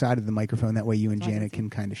the other side of the microphone, that way you and So I can Janet see. can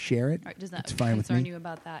kind of share it. All right, does that It's fine with concern me. you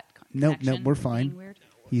about that? Nope, connection we're being fine. Weird?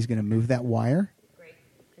 He's going to move that wire. Great.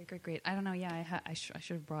 great. I don't know. Yeah, I should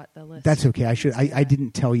have brought the list. That's okay. I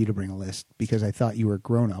didn't tell you to bring a list because I thought you were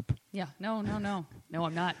grown up. Yeah. No,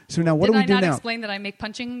 I'm not. So now what do we do Did I not now? explain that I make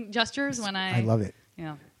punching gestures when I love it.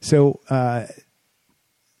 Yeah. So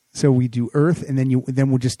we do Earth, and then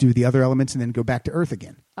we'll just do the other elements, and then go back to Earth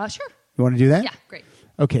again. Sure. You want to do that? Yeah, great.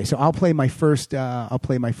 Okay, so I'll play my first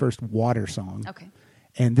water song. Okay.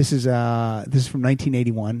 And this is from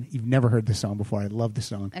 1981. You've never heard this song before. I love this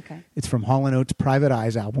song. Okay. It's from Hall & Oates' Private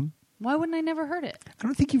Eyes album. Why wouldn't I never heard it? I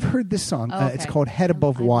don't think you've heard this song. Oh, okay. It's called Head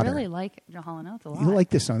Above Water. I really like Hall & Oates a lot. You'll like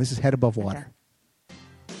this song. This is Head Above Water.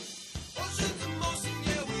 Oceans in motion,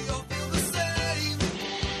 yeah, we all feel the same.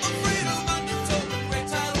 Afraid of undertow, great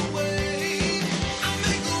tidal wave. I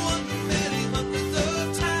may go under many hundreds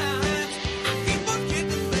of times. I keep on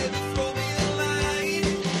kidding, baby, throw me a line.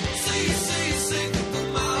 See, sing the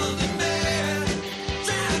miles in there.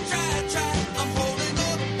 Try. I'm holding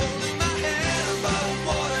my head above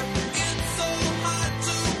water. It's so hard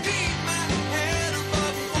to keep my head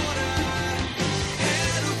above water.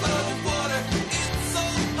 Head above water. It's so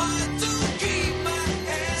hard to keep my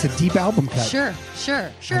head. It's a deep album cut. Sure.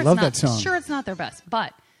 I It's love not, that song. Sure, it's not their best,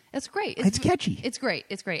 but it's great. It's catchy. It's great,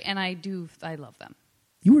 and I love them.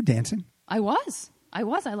 You were dancing. I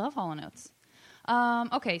love Hall & Oates.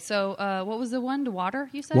 Okay, so what was the one? Water,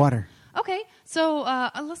 you said? Water. Okay, so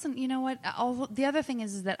listen, you know what? The other thing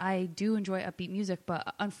is that I do enjoy upbeat music,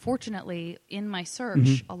 but unfortunately, in my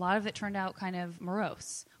search, a lot of it turned out kind of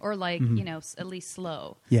morose or like, at least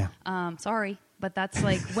slow. Yeah. Sorry, but that's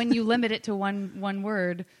like when you limit it to one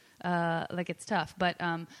word, like it's tough. But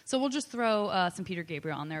so we'll just throw some Peter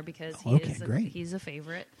Gabriel on there because he's a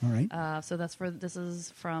favorite. All right. So this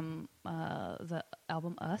is from the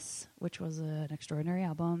album Us, which was an extraordinary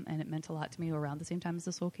album, and it meant a lot to me around the same time as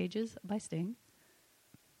The Soul Cages by Sting.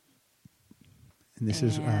 And this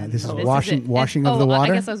is This washing is of the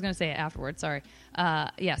water. I guess I was going to say it afterwards. Sorry.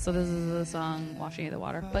 So this is the song "Washing of the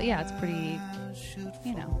Water," but yeah, it's pretty,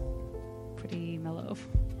 pretty mellow.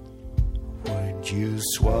 Would you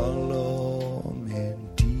swallow me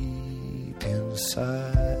deep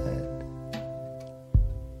inside?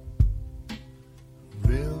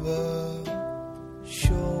 River,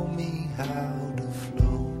 show me how to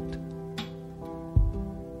float.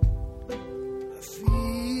 I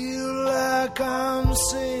feel like I'm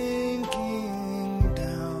sinking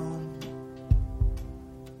down.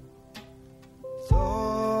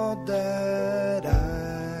 Thought that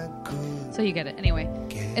I could. So you get it. Anyway,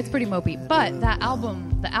 it's pretty mopey, but the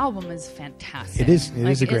album is fantastic. It is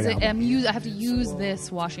a great album. I have to use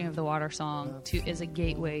this "Washing of the Water" song as a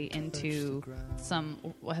gateway into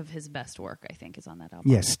some of his best work. I think is on that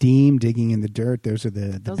album. Yeah, Steam, Digging in the Dirt. Those are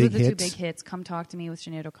the Those big are the hits. two big hits. "Come Talk to Me" with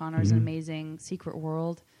Sinead O'Connor is an amazing. "Secret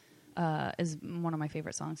World" is one of my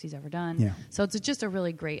favorite songs he's ever done. Yeah. So it's just a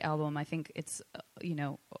really great album. I think it's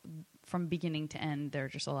from beginning to end, there are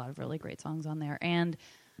just a lot of really great songs on there. And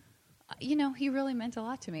he really meant a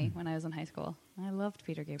lot to me when I was in high school. I loved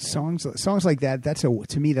Peter Gabriel. Songs like that.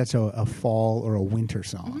 To me, that's a fall or a winter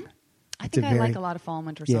song. I think I like a lot of fall and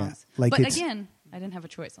winter songs. like but it's- again, I didn't have a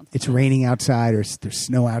choice on It's songs. raining outside, or there's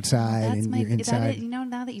snow outside, That's and you're inside.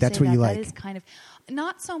 now that you That's say what that, you that like. is kind of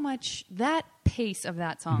not so much that pace of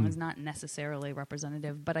that song is not necessarily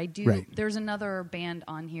representative, but I do. Right. There's another band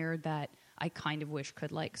on here that I kind of wish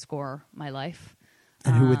could score my life.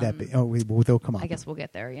 And who would that be? Oh, they'll come up. I guess we'll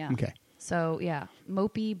get there. Yeah. Okay. So yeah,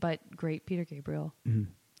 mopey but great Peter Gabriel.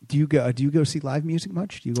 Do you go see live music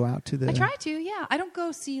much? Do you go out to the? I try to. Yeah, I don't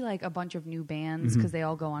go see a bunch of new bands because they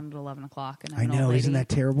all go on at 11 o'clock. And I'm I an know, old isn't lady. that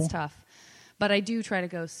terrible? It's tough. But I do try to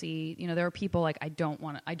go see. There are people I don't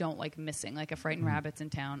like missing. Like if Frightened Rabbit's in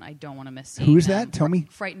town, I don't want to miss seeing Who is them. that? Tell me.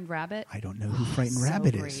 Frightened Rabbit. I don't know who Frightened so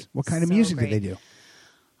Rabbit is. great. What kind of So music great. do they do?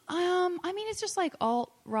 I mean, it's just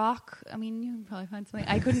alt rock. I mean, you can probably find something.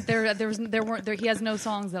 I couldn't. There weren't. He has no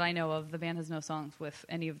songs that I know of. The band has no songs with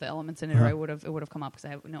any of the elements in it, or it would have come up because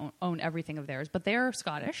I own everything of theirs. But they're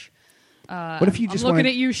Scottish. What if you just I'm looking wanted-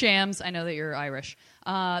 at you, Shams. I know that you're Irish.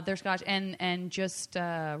 They're Scotch and just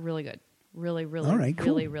really good. Really, All right,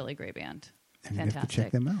 cool. really great band. I'm gonna have to Fantastic.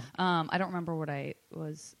 check them out. I don't remember why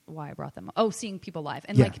I brought them up. Oh, seeing people live.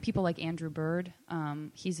 And Yeah. people like Andrew Bird.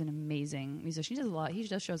 He's an amazing musician. He does a lot. He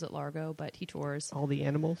does shows at Largo, but he tours. All the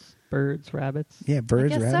animals, birds, rabbits. Yeah,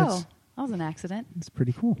 birds, I guess rabbits. so. That was an accident. It's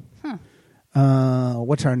pretty cool. Huh.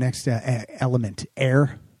 What's our next element?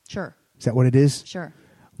 Air. Sure. Is that what it is? Sure.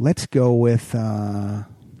 Let's go with. I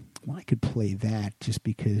could play that just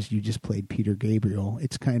because you just played Peter Gabriel.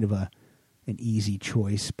 It's kind of an easy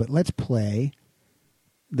choice, but let's play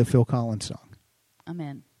the Phil Collins song. I'm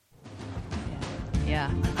in. Yeah.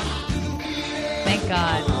 Thank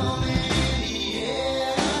God.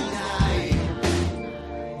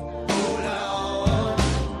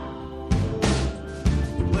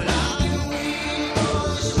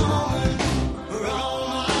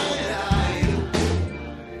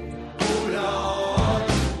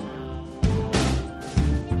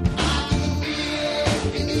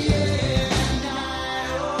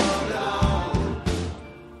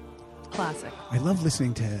 love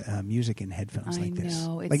listening to music in headphones I like this.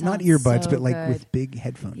 know. It Like not sounds earbuds, so but like good. with big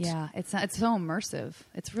headphones. Yeah, it's so immersive.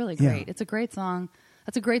 It's really Yeah. great. It's a great song.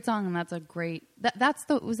 That's a great song, and that's a great.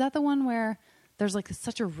 Was that the one where there's like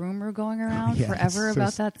such a rumor going around Yeah, forever it's so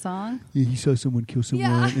about that song? Yeah, he saw someone kill someone,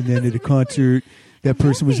 Yeah, and then at a it's concert, that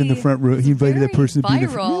person was in the Really? front row. It's He invited that very person to be in the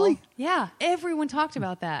viral. front. Really? Yeah, everyone talked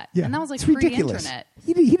about that. Yeah, And that was like it's pre-internet. ridiculous.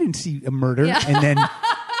 He didn't see a murder, Yeah. and then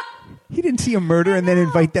he didn't see a murder, and then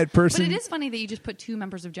invite that person. But it is funny that you just put two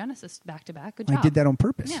members of Genesis back to back. Good job. I did that on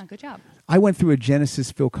purpose. Yeah, good job. I went through a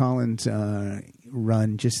Genesis Phil Collins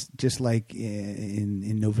run just like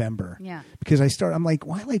in November. Yeah. Because I'm like,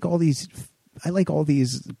 well, I like all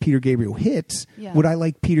these Peter Gabriel hits. Yeah. Would I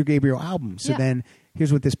like Peter Gabriel albums? So Yeah. then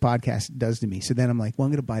here's what this podcast does to me. So then I'm like, well,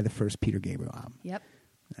 I'm going to buy the first Peter Gabriel album. Yep.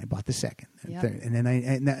 I bought the second, and Yep. third, and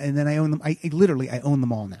then I own them. I literally own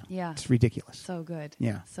them all now. Yeah. It's ridiculous. So good.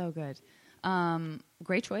 Yeah. So good.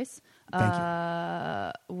 Great choice. Thank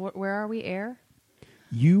you. Where are we? Air?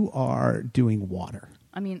 You are doing water.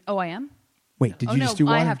 I mean, I am? Wait, did Oh, you no, just do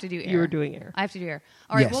water? I have to do air. You were doing air. I have to do air.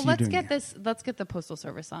 All right, Yes, well, you're let's doing get air. this. Let's get the Postal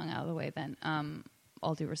Service song out of the way then.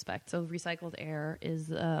 All due respect. So, Recycled Air is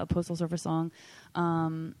a Postal Service song.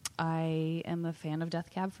 I am a fan of Death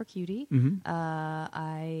Cab for Cutie.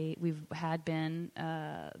 Mm-hmm. We've had been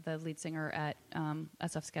the lead singer at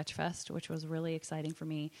SF Sketchfest, which was really exciting for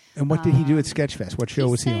me. And what did he do at Sketchfest? What show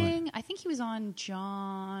was he on? sang, I think he was on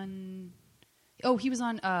John. Oh, he was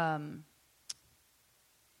on.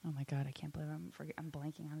 Oh my God, I can't believe I'm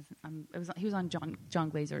blanking on his. He was on John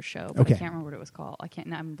Glazer's show, but Okay. I can't remember what it was called.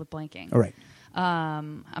 I'm blanking. All right.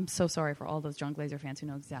 I'm so sorry for all those John Glazer fans who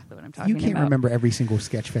know exactly what I'm talking You about. can't remember every single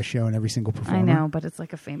Sketchfest show and every single performer. I know, but it's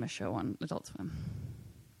like a famous show on Adult Swim.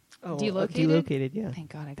 Oh, Delocated? Delocated, yeah.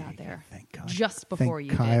 Thank God I got there. Thank God. Just before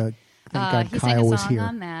Thank you Kyle, did. Thank God he Kyle sang a was song here.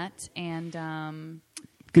 on that, and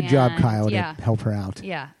Good job, and, Kyle, yeah. to help her out.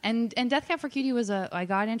 Yeah, and Death Cab for Cutie was I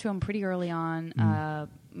got into him pretty early on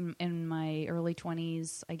in my early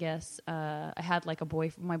 20s, I guess. I had like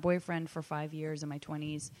my boyfriend for 5 years in my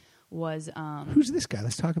 20s was Who's this guy?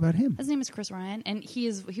 Let's talk about him. his name is Chris Ryan, and he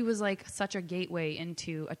was like such a gateway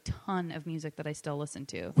into a ton of music that I still listen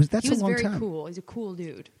to. That's he was a long very time. cool. He's a cool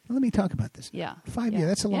dude. Well, let me talk about this. Yeah. 5 Yeah. years.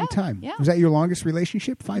 That's a long Yeah. time. Yeah. Was that your longest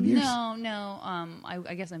relationship? 5 years? No.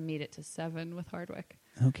 I guess I made it to 7 with Hardwick,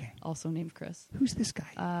 Okay. also named Chris. Who's this guy?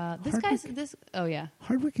 This Hardwick? guy's this. Oh yeah.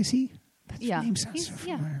 Hardwick, is he? That Yeah. name sounds He's- so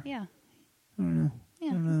yeah. familiar. Yeah. I don't know. Yeah,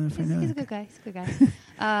 I don't know if I know he's a that good guy. He's a good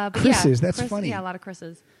guy. But Chris's, yeah, that's funny. Yeah, a lot of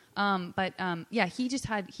Chris's. Yeah, he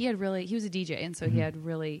was a DJ, and so he had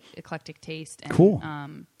really eclectic taste. And, Cool.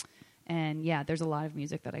 And yeah, there's a lot of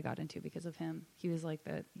music that I got into because of him. He was like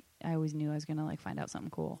I always knew I was gonna like find out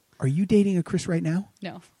something cool. Are you dating a Chris right now?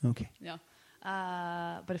 No, Okay. no.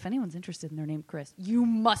 But if anyone's interested and they're named Chris, you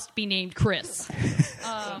must be named Chris.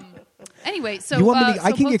 Anyway, so You want me to- so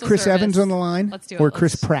I can get Postal Chris Service. Evans on the line Let's do it. or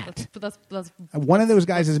Chris Let's- Pratt? Let's One of those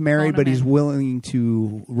guys is married, phone but him he's in. willing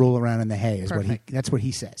to roll around in the hay. Perfect. That's what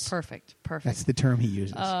he says. Perfect. That's the term he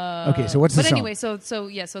uses. Okay, so what's the But song? anyway, so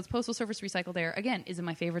it's Postal Service Recycled Air. Again, is it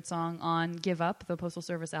my favorite song on Give Up, the Postal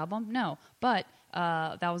Service album? No, but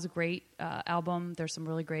that was a great album. There's some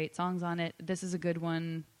really great songs on it. This is a good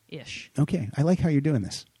one-ish. Okay, I like how you're doing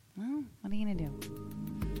this. Well, what are you gonna do?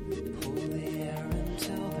 Pull the air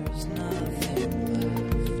until there's nothing left.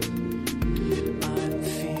 I'm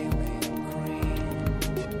feeling green,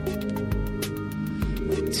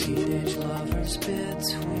 like teenage lovers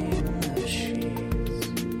between the sheets.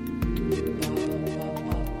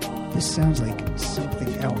 This sounds like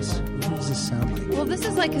something else. What does this sound like? Well, this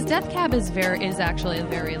is like because Death Cab is actually a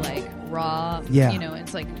very like raw. Yeah. You know,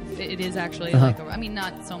 it's like it is actually Uh-huh. like I mean,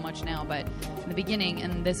 not so much now, but in the beginning.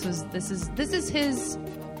 And this is his.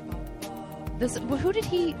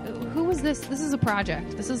 Who was this? This is a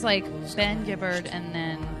project. This is like Ben Gibbard and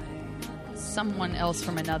then someone else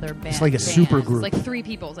from another band. It's like a super It's group. like 3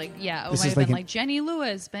 people. It's like, yeah, it This might is have like been an- like Jenny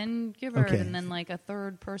Lewis, Ben Gibbard, Okay. and then like a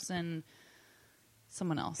third person,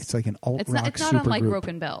 someone else. It's like an alt It's rock not super unlike group.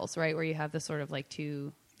 Broken Bells, right? Where you have this sort of like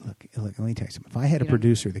two. Look, let me tell you something. If I had a You don't-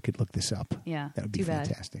 producer that could look this up, Yeah, that would be too bad.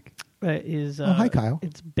 fantastic. Hi, Kyle.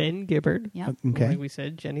 It's Ben Gibbard. Yeah. Okay. Like we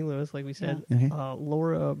said, Jenny Lewis, like we said. Yeah. Okay.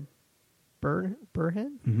 Laura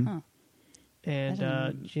Burhead Mhm. Huh. and I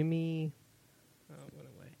don't- Jimmy. Went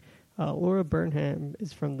away. Laura Burnham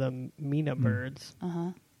is from the Mina Birds. Uh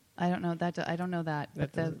huh. I don't know that. I don't know that.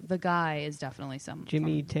 But That the guy is definitely some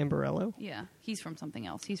Jimmy from- Tamborello. yeah, he's from something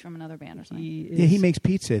else. He's from another band or something. Yeah, he makes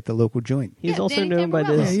pizza at the local joint. He's Yeah, also Danny known by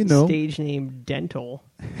Tamborello. this Yeah, you know. stage name Dental,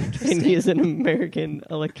 and he is an American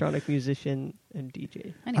electronic musician and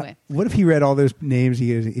DJ. Anyway, What if he read all those names?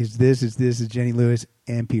 He goes, is this Jenny Lewis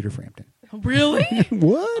and Peter Frampton? Really?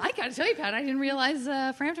 What? I gotta tell you, Pat, I didn't realize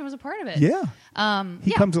Frampton was a part of it. Yeah.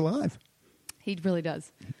 He yeah. comes alive. He really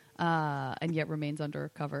does. And yet remains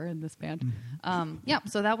undercover in this band. Mm-hmm. Yeah,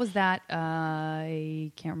 so that was that.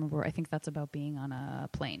 I can't remember. I think that's about being on a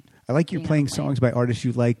plane. I like you're Being on playing a plane. songs by artists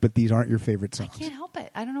you like, but these aren't your favorite songs. I can't help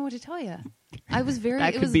it. I don't know what to tell you. I was very. That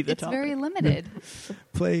it could was. be the It's very topic. limited.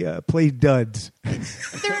 Play duds.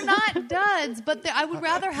 They're not duds, but I would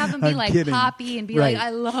rather have them be I'm like kidding. poppy and be Right. like, I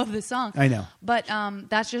love this song. I know. But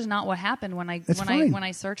that's just not what happened when I That's fine. when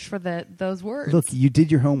I searched for those words. Look, you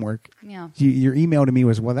did your homework. Yeah. Your email to me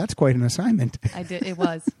was, well, that's quite an assignment. I did. It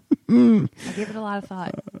was. I gave it a lot of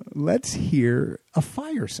thought. Let's hear a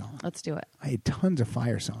fire song. Let's do it. I had tons of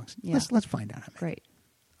fire songs. Yeah. Let's find out how many. Great.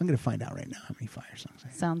 I'm going to find out right now how many fire songs I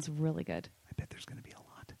have. Sounds really good. I bet there's going to be a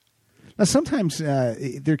lot. Now, sometimes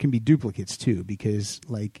there can be duplicates too, because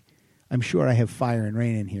like I'm sure I have Fire and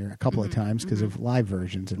Rain in here a couple of times because of live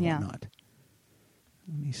versions and Yeah. whatnot.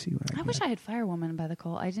 Let me see what I wish I had Firewoman by the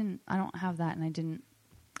Coal. I don't have that, and I didn't.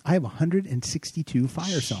 I have 162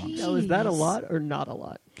 fire songs. Now, is that a Jeez. lot or not a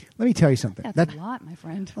lot? Let me tell you something. That's a lot, my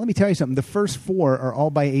friend. Let me tell you something. The first 4 are all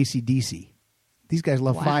by AC/DC. These guys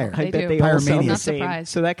love Wow. fire. I They bet do. they all sound Pyromania. the Not same. surprised.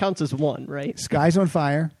 So that counts as one, right? Sky's on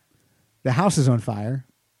fire. The House is on fire.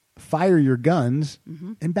 Fire Your Guns,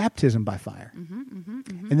 and Baptism by Fire.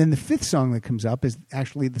 And then the 5th song that comes up is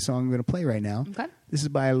actually the song I'm going to play right now. Okay. This is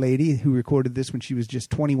by a lady who recorded this when she was just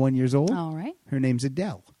 21 years old. All right. Her name's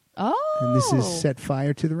Adele. Oh. And this is Set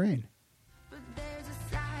Fire to the Rain. But there's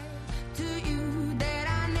a side to you that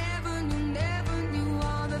I never knew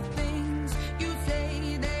all the things you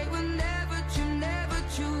say they were never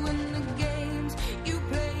true in the games you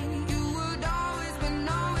play. You would always win,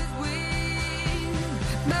 always win.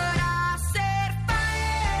 But I set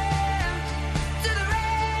fire to the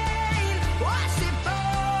rain, watch it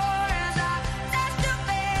pour as I touch your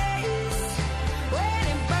face. When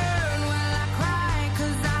it burned, well I cried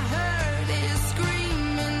 'cause I heard it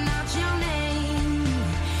screaming out your name.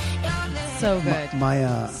 Your name. So good.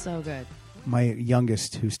 My So good. my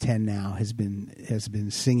youngest, who's 10 now, has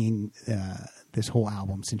been singing this whole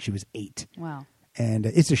album since she was 8. Wow. And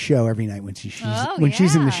it's a show every night when she's Oh,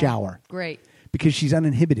 she's in the yeah. shower. Great. Because she's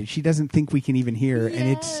uninhibited. She doesn't think we can even hear, and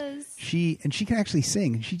Yes. she can actually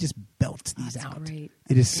sing, and she just belts these That's out. great.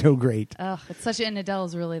 It is so great. Ugh, it's such and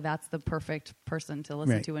Adele's really that's the perfect person to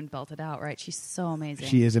listen Right. to and belt it out, right? She's so amazing.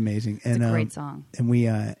 She is amazing. It's And a great song.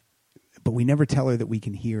 And but we never tell her that we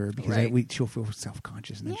can hear her because Right. she'll feel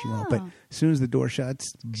self-conscious and then she Yeah. won't. But as soon as the door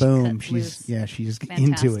shuts, boom, cuts she's loose. she's Fantastic.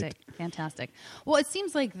 into it. Fantastic. Well, it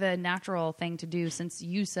seems like the natural thing to do since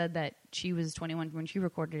you said that she was 21 when she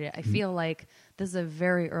recorded it. I feel like this is a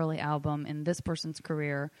very early album in this person's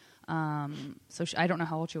career. So I don't know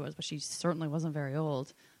how old she was, but she certainly wasn't very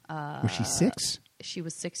old. Was she 6? She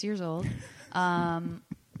was 6 years old.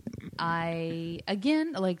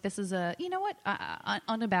 This is a, you know what? I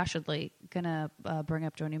unabashedly gonna bring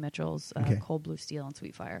up Joni Mitchell's Okay. Cold Blue Steel and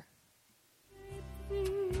Sweet Fire.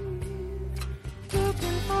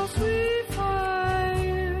 Looking for sweet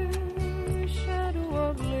fire, shadow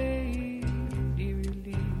of lady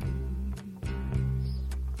release.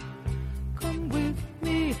 Come with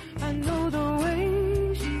me, I know the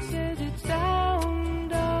way. She says it's down,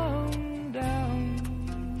 down,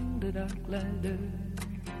 down the dark ladder.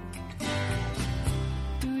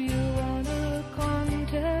 Do you wanna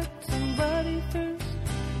contact somebody first?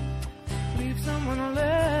 Leave someone a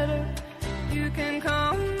letter. You can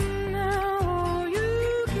come now,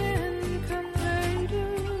 you can come later.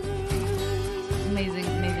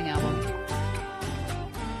 Amazing album.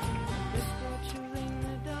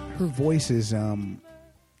 Her voice is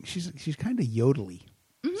she's kind of yodely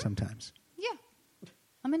sometimes. Yeah,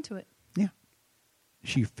 I'm into it. Yeah. Is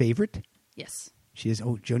she your favorite? Yes. She is.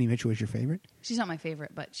 Oh, Joni Mitchell is your favorite? She's not my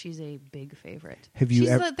favorite, but she's a big favorite. Have you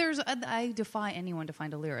ever- I defy anyone to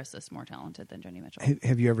find a lyricist more talented than Joni Mitchell.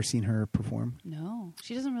 Have you ever seen her perform? No,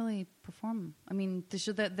 she doesn't really perform. I mean,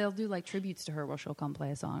 they'll do like tributes to her where she'll come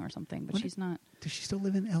play a song or something, but What- she's not. Does she still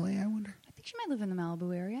live in L.A., I wonder? I think she might live in the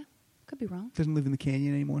Malibu area. Could be wrong. Doesn't live in the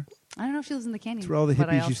canyon anymore? I don't know if she lives in the canyon. It's where all the but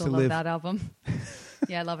I hippies also used to love live. that album.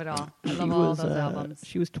 Yeah, I love it all. I She love all was, those albums.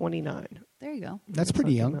 She was 29. There you go. That's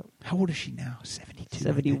pretty young. something How old is she now? 72? I think.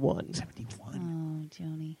 71. 71. Oh,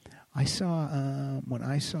 Joni. I saw, when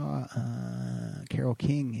I saw Carole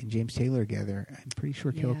King and James Taylor together, I'm pretty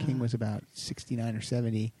sure Carole Yeah. King was about 69 or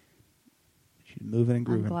 70. She's moving and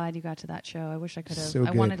I'm grooving. glad you got to that show. I wish I could have. So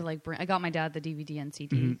I good. wanted to like bring. I got my dad the DVD and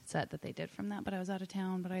CD Mhm. set that they did from that, but I was out of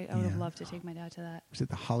town. But I would have Yeah. loved to take my dad to that. It was at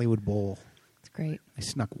the Hollywood Bowl. It's great. I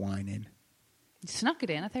snuck wine in. You snuck it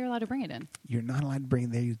in. I thought you were allowed to bring it in. You're not allowed to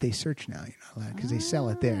bring it. They search now. You're not allowed because they sell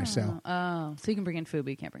it there. So so you can bring in food,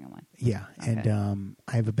 but you can't bring in wine. yeah, Okay. and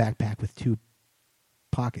I have a backpack with 2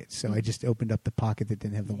 pockets, so I just opened up the pocket that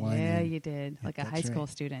didn't have the wine. Yeah, in. you did. Yeah, Like a that's high school right.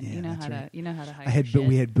 student. Yeah, You know that's how to. right. You know how to hide. I had, your but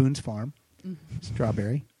we shit. had Boone's Farm,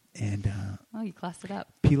 strawberry, and Oh, you classed it up.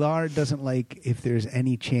 Pilar doesn't like if there's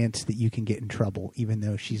any chance that you can get in trouble, even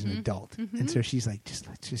though she's an adult, and so she's like,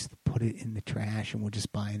 let's just put it in the trash, and we'll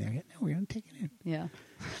just buy in there. No, we're gonna take it in. Yeah.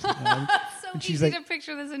 So So she's easy like- to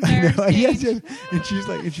picture this I entire know, yes, exchange. yes. And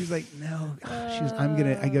she's like, no.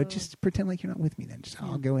 I go, just pretend like you're not with me then. Just,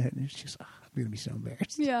 I'll go ahead. And she's, I'm going to be so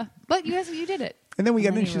embarrassed. Yeah, but you did it. And then we got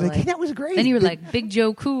And in, then she's you were like, hey, that was great. Then you were That- like, Big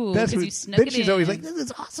Joe cool, that's because what, you snuck then it she's in. always like, this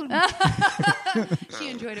is awesome. She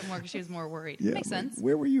enjoyed it more because she was more worried. Yeah, Makes sense.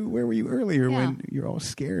 Where were you earlier Yeah. when you're all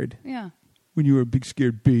scared? Yeah. When you were a big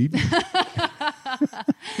scared babe?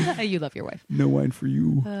 You love your wife. No wine for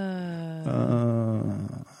you.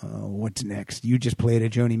 What's next? You just played a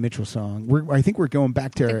Joni Mitchell song. I think we're going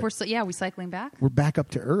back to I think we're cycling back. we're back up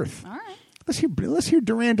to Earth. All right. Let's hear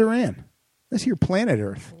Duran Duran. Let's hear Planet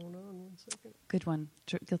Earth. Good one.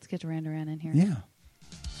 Let's get Duran Duran in here. Yeah.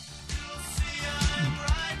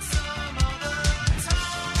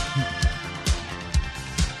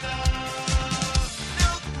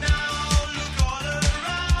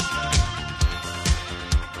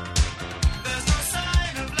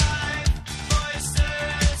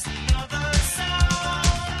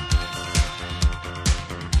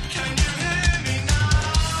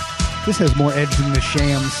 This has more edge than the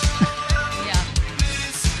Shams. Yeah.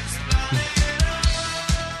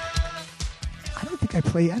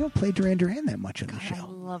 I don't play Duran Duran that much on the God, show. I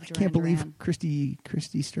love I Duran can't believe Duran. Christy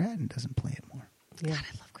Stratton doesn't play it more. Yeah. God,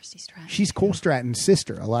 I love Christy Stratton. She's Cole Stratton's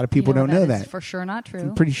sister. A lot of people don't know That is that. for sure not true.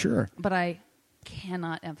 I'm pretty sure. But I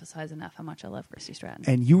cannot emphasize enough how much I love Christy Stratton.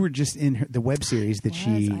 And you were just in the web series that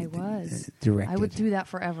I was. directed. I would do that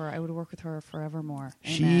forever. I would work with her forevermore.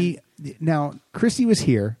 Now Christy was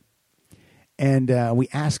here, and we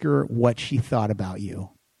asked her what she thought about you,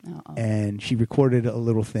 Uh-oh. and she recorded a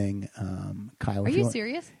little thing. Kyle, Are if you want-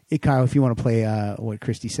 serious? Hey, Kyle, if you want to play what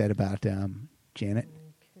Christy said about Janet,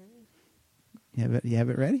 you have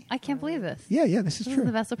it ready? I can't believe this. Yeah, this is This true. is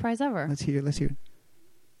the best surprise ever. Let's hear. that's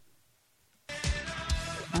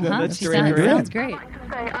She Duran sounds, Duran. sounds great.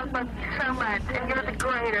 I love you so much, and you're the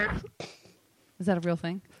greatest. Is that a real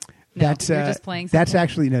thing? No, That's you're just playing. That's something?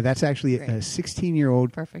 actually That's actually Great. a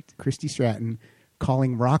 16-year-old Perfect. Christy Stratton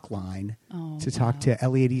calling Rockline Oh, to talk to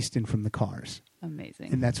Elliot Easton from the Cars.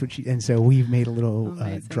 Amazing. And that's what she. And so we've made a little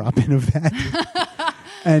Amazing. drop in of that.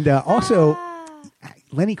 And also,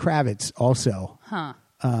 Lenny Kravitz also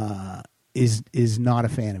is not a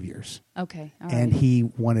fan of yours, Okay. All right. and he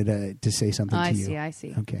wanted to say something I to you. see. I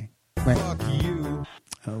see. Okay. Fuck you.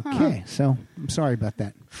 Okay. So I'm sorry about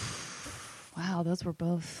that. Wow, those were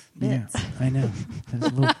both Yeah, bits. I know.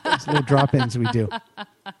 Those little drop-ins we do.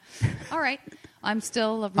 All right. I'm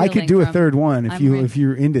still. I could do a third one if I'm if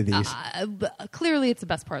you're into these. Clearly, it's the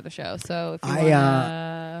best part of the show. So if you I,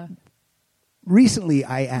 wanna, Recently,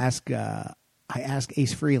 I asked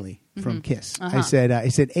Ace Frehley from Kiss. I said,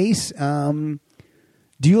 Ace, do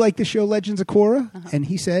you like the show Legends of Korra? And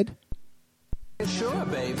he said, Sure,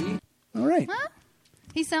 baby. all right.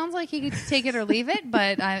 he sounds like he could take it or leave it,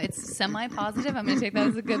 but it's semi-positive. I'm going to take that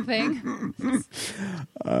as a good thing.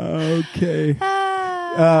 Okay.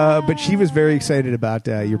 But she was very excited about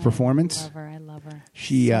your performance. I love her.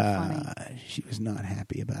 She So funny. she was not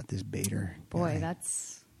happy about this Bader. Boy, guy.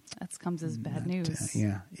 that comes as bad news.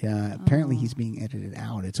 Yeah. Apparently, he's being edited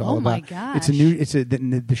out. It's all Oh, my about. It's a new. It's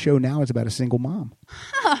the show now is about a single mom.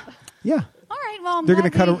 Yeah. All right. Well, I'm They're going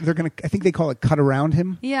to glad cut. They're going to. I think they call it cut around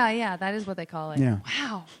him. Yeah, that is what they call it. Yeah.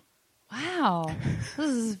 Wow.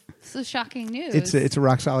 This is shocking news. It's a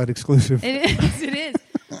rock solid exclusive. It is. It is.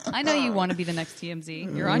 I know you want to be the next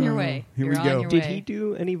TMZ. You're on your way. Here You're we on go. your Did way. he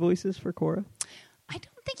do any voices for Korra? I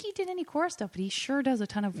don't think he did any core stuff, but he sure does a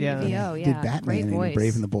ton of Yeah. VO. He Yeah, did Batman great in voice.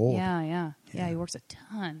 Brave and the Bold. Yeah. He works a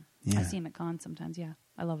ton. Yeah. I see him at cons sometimes. Yeah,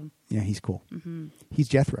 I love him. Yeah, he's cool. He's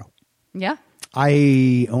Jethro. Yeah,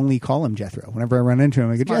 I only call him Jethro. Whenever I run into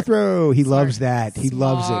him, I go, Smart. Jethro. He Smart. loves that. He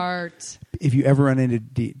loves it. Smart. If you ever run into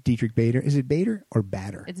Dietrich Bader, is it Bader or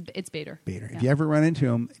Bader? It's Bader. Bader. Yeah. If you ever run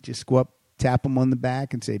into him, just go up, tap him on the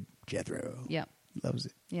back, and say, Jethro. Yeah. Loves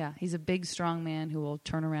it. Yeah, he's a big, strong man who will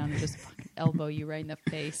turn around and just fucking elbow you right in the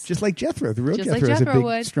face. Just like Jethro. The real Just Jethro like is a Jethro big,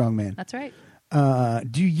 would. strong man. That's right.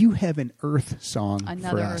 Do you have an Earth song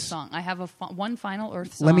Another for Earth us? song. I have one final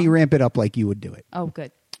Earth song. Let me ramp it up like you would do it. Oh,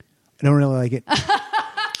 good. I don't really like it.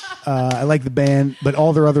 I like the band, but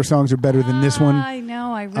all their other songs are better than this one. I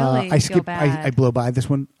know. I really I feel skip. bad. I blow by this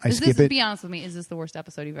one. I skip it. Be honest with me. Is this the worst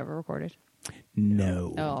episode you've ever recorded?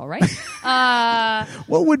 No. Oh, all right.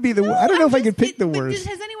 What would be the? I don't know if I could pick the But worst.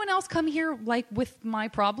 has anyone else come here like with my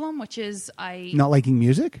problem, which is I Not liking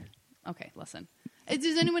music. Okay, listen.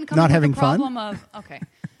 Does anyone come Not with having a fun? problem of okay?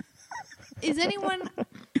 Is anyone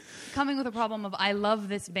coming with a problem of I love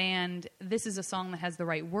this band? This is a song that has the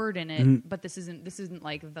right word in it, but this isn't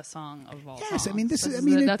like the song of all. Yes, songs. I mean this is. I That's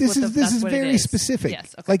mean what this that's is what it very is. specific.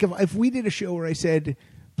 Yes, okay. Like if we did a show where I said,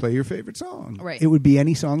 "Play your favorite song," Right. it would be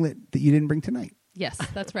any song that you didn't bring tonight. Yes,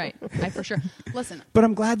 that's right. I for sure. Listen, But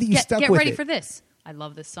I'm glad that you stuck get with ready it. for this. I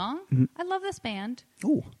love this song. I love this band.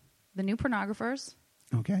 Ooh, The New Pornographers.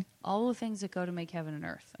 okay, All the things that go to make heaven and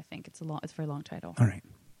earth. I think it's a very long title. all right.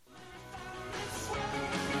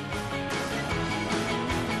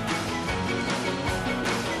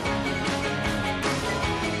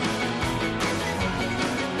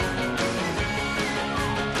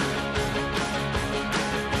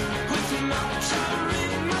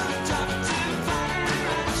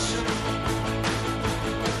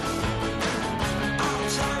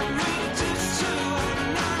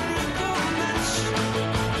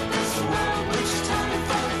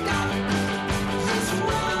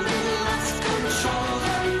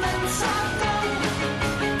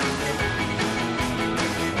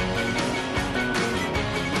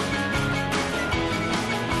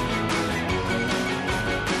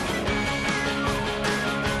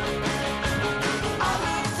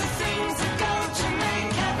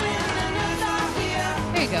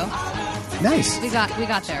 There you go. Nice. We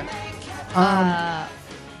got there. I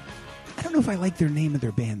don't know if I like their name of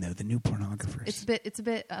their band though. The New Pornographers. It's a bit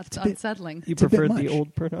bit- unsettling. You It's a bit preferred the much.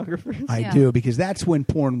 old pornographers? I Yeah. do because that's when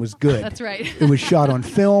porn was good. That's right. It was shot on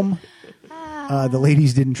film. The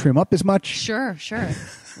ladies didn't trim up as much. Sure.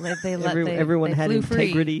 Everyone they had flew free.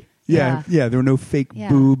 integrity. Yeah. There were no fake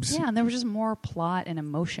boobs. Yeah, and there was just more plot and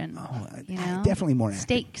emotion. You know? Definitely more acting.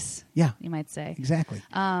 stakes. Yeah. You might say. Exactly.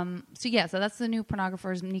 So that's the New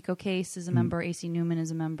Pornographers. Nico Case is a member. AC Newman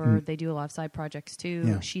is a member. They do a lot of side projects too.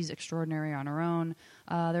 Yeah. She's extraordinary on her own.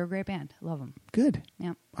 They're a great band. Love them. Good.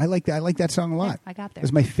 Yeah. I like that. I like that song a lot. I got there.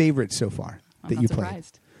 It's my favorite so far I'm that not you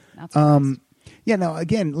surprised. played. Not surprised. Yeah. Now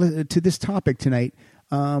again to this topic tonight.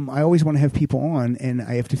 I always want to have people on, and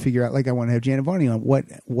I have to figure out. Like, I want to have Janet Varney on.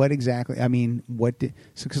 What exactly? I mean,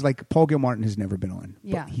 because like Paul Gilmartin has never been on.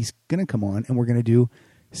 Yeah. But he's going to come on, and we're going to do,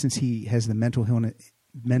 since he has the mental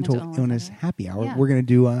illness happy hour. Yeah. We're going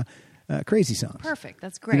to do Crazy Songs. Perfect.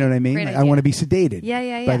 That's great. You know what I mean? Great Like, idea. I want to be sedated.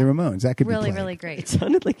 Yeah. By the Ramones. That could really, be played. really It great.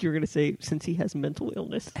 sounded like you were going to say, since he has mental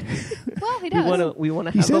illness. Well, he we does. want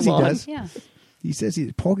to He have says him he on. does. Yeah. He says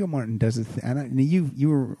Paul Gilmartin does a thing. And you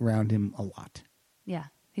were around him a lot, Yeah.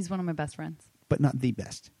 He's one of my best friends. but not the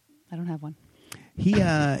best. I don't have one. He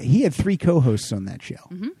had 3 co-hosts on that show,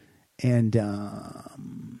 and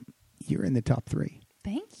you're in the top 3.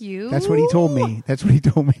 Thank you. That's what he told me.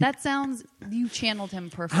 That sounds. You channeled him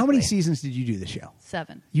perfectly. How many seasons did you do the show?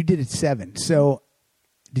 7. You did it 7. So,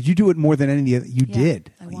 did you do it more than any of the other? You Yeah,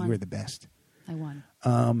 did. I Oh, you won. were the best. I won.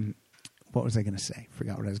 What was I going to say?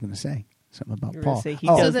 Forgot what I was going to say. Something about You were Paul. gonna say he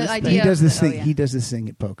oh, does So the this idea thing. he does this of- oh, thing. yeah. He does this thing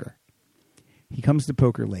at poker. He comes to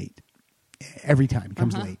poker late. Every time he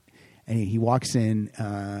comes late, and he walks in.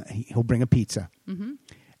 He'll bring a pizza, and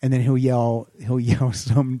then he'll yell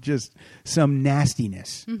some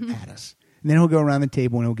nastiness at us. And then he'll go around the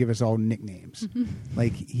table and he'll give us all nicknames.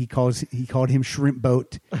 Like he called him Shrimp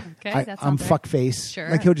Boat. Okay, that I'm sounds right. Fuck Face. Sure.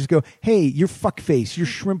 Like he'll just go, "Hey, you're Fuck Face. You're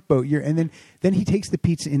Shrimp Boat. And then he takes the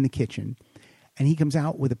pizza in the kitchen, and he comes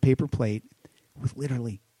out with a paper plate with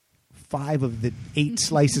literally 5 of the 8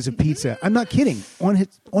 slices of pizza. I'm not kidding. On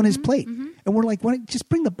his plate, and we're like, "Why don't you just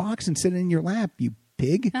bring the box and sit it in your lap, you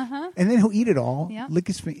pig?" And then he'll eat it all, Yeah. lick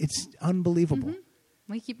his finger. It's unbelievable.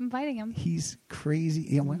 We keep inviting him. He's crazy.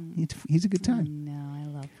 Yeah, well, he's a good time. No, I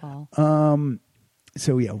love Paul.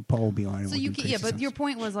 So yeah, Paul will be on. and So we'll you do can, Crazy yeah, but Songs. your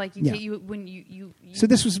point was like Yeah. when you So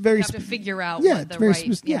this was very you have to spe- figure out yeah, what it's the very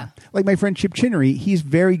right yeah. Like my friend Chip Chinnery, he's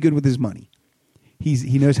very good with his money.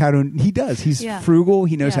 He knows how to. He does. He's Yeah. frugal.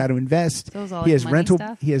 He knows Yeah. how to invest. So is all he like has money rental.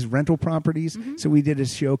 stuff? He has rental properties. So we did a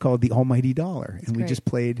show called The Almighty Dollar, and we great. just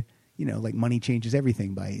played, like Money Changes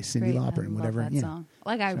Everything by Cyndi Great. Lauper I and love whatever. that Yeah. song.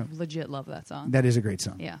 Like I legit love that song. That is a great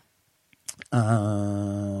song. Yeah.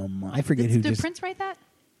 I forget who Did just. Prince write that,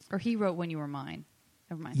 or he wrote "When You Were Mine"?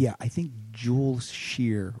 Never mind. Yeah, I think Jules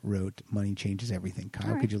Shear wrote "Money Changes Everything." Kyle,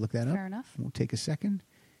 All right. could you look that up? Fair enough. We'll take a second.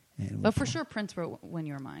 And we'll But for pull- sure, Prince wrote "When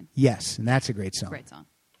You Were Mine." Yes, and that's a great song. Great song.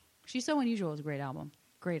 She's So Unusual is a great album.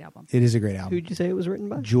 Great album. It is a great album. Who'd you say it was written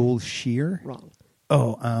by? Jules Shear. Wrong.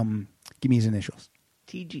 Oh, give me his initials.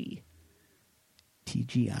 TG.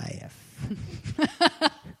 TGIF.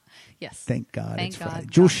 Yes. Thank God Thank it's God. Friday.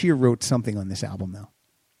 Joel Shear wrote something on this album, though.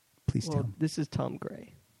 Please tell Well, me. this is Tom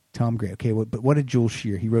Gray. Tom Gray. Okay, but what did Joel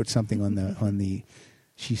Shear? He wrote something on the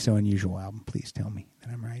She's So Unusual album. Please tell me that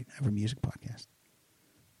I'm right. I have a music podcast.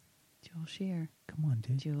 Joel Shear. Come on,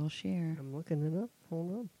 dude. Joel Shear. I'm looking it up.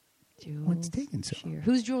 Hold on. Joel What's taking so Shear.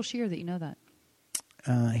 Who's Joel Shear that you know that?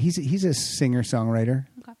 He's a singer-songwriter.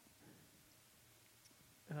 Okay.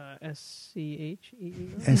 SCHEER.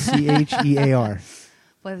 SCHEAR.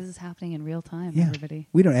 Boy, this is happening in real time, Yeah. everybody.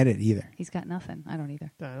 We don't edit either. He's got nothing. I don't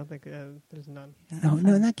either. I don't think there's none.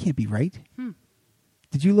 No, that can't be right.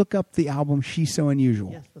 Did you look up the album She's So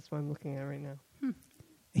Unusual? Yes, that's what I'm looking at right now.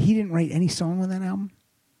 He didn't write any song on that album?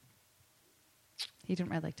 He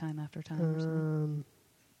didn't write like Time After Time or something.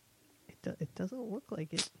 It doesn't look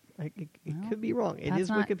like it. It No. could be wrong. It That's is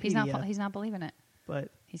not, Wikipedia. He's not believing it. but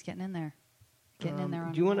He's getting in there. Getting in there.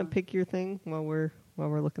 On do you want to pick your thing while we're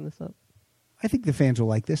looking this up? I think the fans will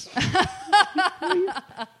like this.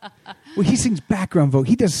 Well, he sings background vocal.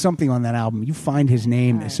 He does something on that album. You find his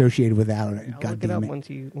name All right. associated with that. I'll God look it damn up it. once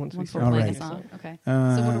we Once we're start All playing right. the song. Okay.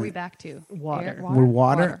 Uh, So what are we back to? Water. Air, We're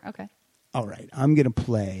water? Okay. All right. I'm going to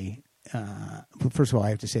play. But first of all, I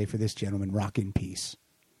have to say for this gentleman, rock in peace,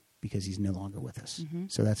 because he's no longer with us.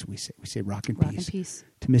 So that's what we say. We say rock in Rock peace. in peace.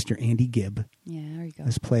 To Mr. Andy Gibb. Yeah, there you go.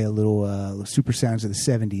 Let's play a little super sounds of the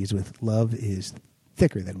 70s with Love is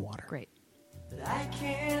Thicker Than Water. Great. But I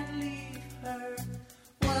can't leave her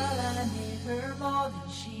while I need her more than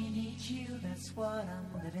she needs you. That's what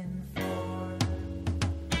I'm living for.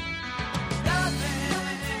 Nothing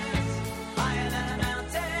is higher than a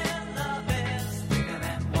mountain. Love is thicker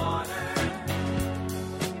than water.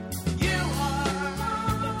 You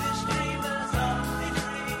are the fish dreamer's only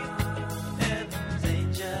dream. Heaven's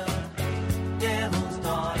angel, devil's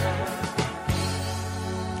daughter.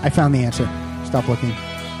 I found the answer. Stop looking.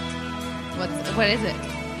 What is it?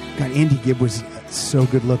 God, Andy Gibb was so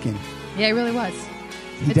good looking. Yeah, it really was.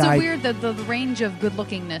 He It's died. a weird the range of good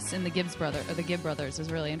lookingness in the Gibb brothers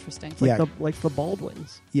is really interesting. Yeah. Like the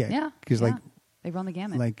Baldwins. Yeah. Yeah. Because yeah. They run the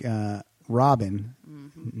gamut. like Robin,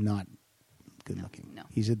 not good looking. no.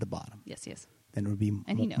 He's at the bottom. Yes, yes. Then it would be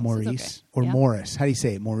And he knows. It's Maurice okay. or Yeah. Morris. How do you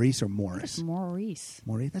say it? Maurice or I think Morris? it's Maurice.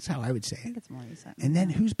 Maurice. That's how I would say I think it. it's Maurice. And then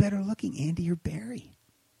who's better looking, Andy or Barry?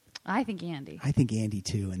 I think Andy. I think Andy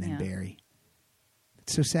too, and then Yeah. Barry.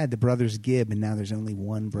 It's so sad. The brothers Gibb, and now there's only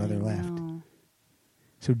one brother I left. know.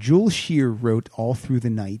 So Joel Shear wrote "All Through the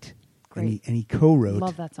Night," Great. and he co-wrote.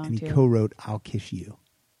 Love that song, and he too. co-wrote "I'll Kiss You"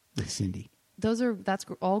 with Cindy. That's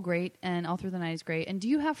all great, and All Through the Night is great. And do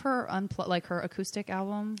you have her like her acoustic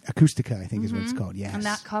album? Acoustica, I think, is what it's called. Yes. And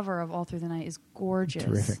that cover of All Through the Night is gorgeous.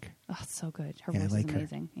 Terrific. Oh, it's so good. Her Yeah, I voice like is her.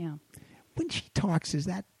 amazing. Yeah. When she talks, is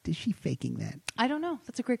she faking that? I don't know.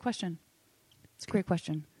 That's a great question. It's a great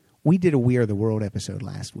question. We did a "We Are the World" episode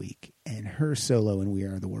last week, and her solo in "We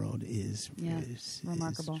Are the World" is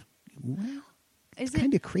Remarkable. well, Is it's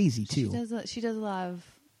kind of crazy too. She does a lot of.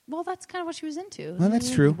 Well, that's kind of what she was into. Well,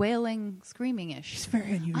 that's true. Wailing, screaming-ish. She's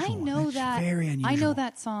very unusual. I know That's that. Very unusual. I know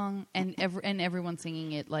that song, and everyone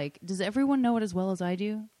singing it. Like, does everyone know it as well as I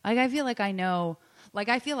do? Like, I feel like I know. Like,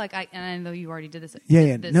 I feel like and I know you already did this.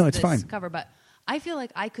 Yeah. This, No, it's this fine. Cover, but I feel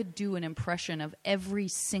like I could do an impression of every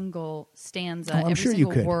single stanza, Oh, I'm every sure you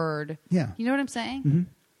single could. word. Yeah. You know what I'm saying?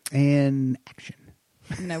 Mm-hmm. And action.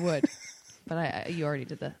 I mean, I would, but you already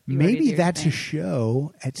did the. You already did Maybe your that's thing. a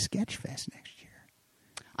show at Sketchfest next year.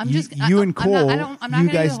 I'm You- just you and Cole, I'm not you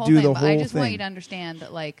gonna guys do do the the whole thing, but I whole just want thing. you to understand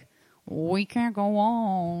that, like, we can't go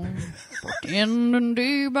on pretending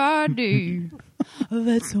day by day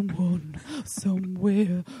that someone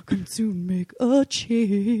somewhere can soon make a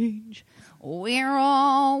change. We're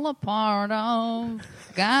all a part of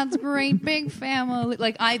God's great big family.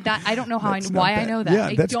 Like I don't know how That's not why I bad. know that. Yeah,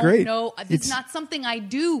 I that's don't great. know. It's It's- not something I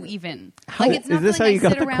do even. How- Like it's not Is this something how you I got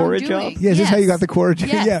sit the around Cora doing. job? Yeah, is this how you got the Cora job?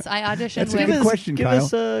 Yes, Yeah. I auditioned That's a with. good question, give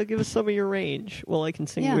Kyle. give us some of your range. Well, I can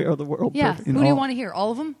sing Yeah. "We Are the World." Yeah. Perfectly. Who do you all- want to hear? All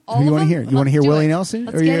of them? Who do you want to hear? You want to hear Willie Nelson,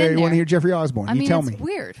 Let's or get in you want to there. hear Jeffrey Osborne? I mean, you tell it's me.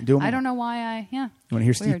 weird. Do 'em I all. don't know why I. Yeah. You want to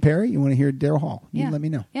hear Steve Weird. Perry? You want to hear Daryl Hall? You Yeah. let me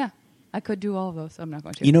know. Yeah. I could do all of those. I'm not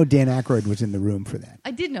going to. You know, Dan Aykroyd was in the room for that.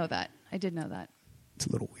 I did know that. I did know that. It's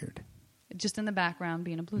a little weird. Just in the background,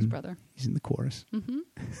 being a Mm-hmm. blues brother. He's in the chorus.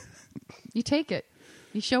 You take it.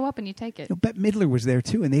 You show up and you take it. You know, Bette Midler was there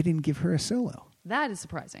too, and they didn't give her a solo. That is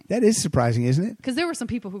surprising. That is surprising, isn't it? Because there were some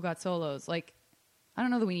people who got solos. Like, I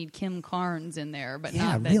don't know that we need Kim Carnes in there, but Yeah,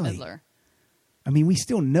 not Bette really. Midler. I mean, we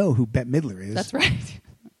still know who Bette Midler is. That's right.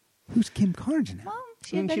 Who's Kim Carnes now? Well,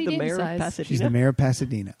 she had Isn't Betty she the Davis mayor of eyes. Pasadena? She's the mayor of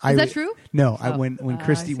Pasadena. Is that true? No. Oh. When I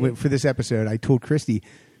Christy see. went for this episode, I told Christy,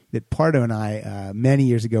 that Pardo and I, many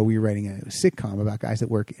years ago, we were writing a sitcom about guys that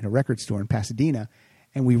work in a record store in Pasadena,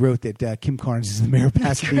 and we wrote that Kim Carnes is the mayor of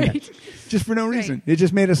Pasadena, just for no reason. It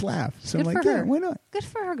just made us laugh. So Good I'm like, for yeah, her. why not? Good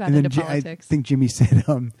for her. Got And then into I politics. think Jimmy said,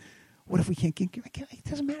 what if we can't get? It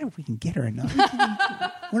doesn't matter if we can get her or not.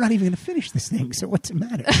 We're not even going to finish this thing, so what's the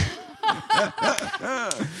matter?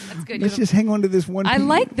 That's good. Let's just hang on to this one. I piece.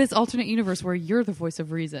 like this alternate universe where you're the voice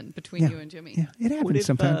of reason between you and Jimmy. Yeah, it happens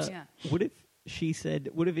sometimes. What if she said?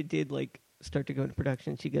 What if it did like start to go into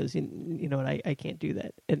production? She goes, you know what? I can't do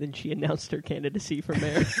that. And then she announced her candidacy for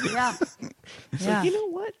mayor. Yeah. It's Yeah. like, you know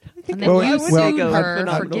what? I think And then Well, you well, sued her for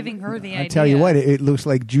phenomenal. giving her the idea. I tell you what, it looks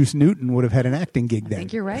like Juice Newton would have had an acting gig I then.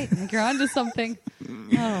 think you're right. I think you're onto something.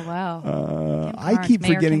 Oh, wow. Kim I Carnes, keep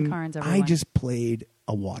Mayor forgetting. Kim Carnes, I everyone. just played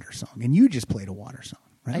a water song, and you just played a water song,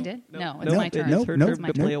 right? I did? No, it's Nope. my turn. It's her Nope. turn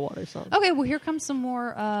to play a water song. Okay, well, here comes some more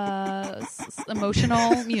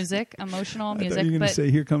emotional music. I thought you were Music. going to But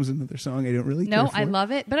say, "Here comes another song I don't really no, care for." I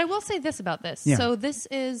love it. But I will say this about this. Yeah. So this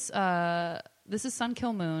is Sun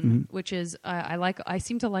Kill Moon, Mm-hmm. which is I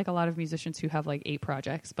seem to like a lot of musicians who have like 8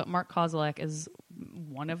 projects, but Mark Kozilek is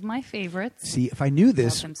one of my favorites. See, if I knew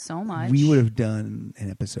this, Love him so much. we would have done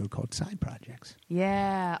an episode called Side Projects.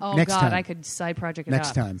 Yeah. Oh Next God, time. I could side project it Next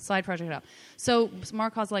up. time. Side project it up. So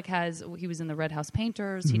Mark Kozilek he was in the Red House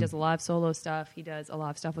Painters. Mm-hmm. He does a lot of solo stuff. He does a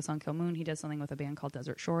lot of stuff with Sun Kill Moon. He does something with a band called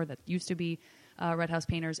Desert Shore that used to be Red House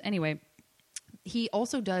Painters. Anyway. He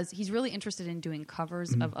also he's really interested in doing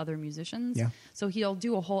covers of other musicians. Yeah. So he'll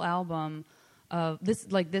do a whole album of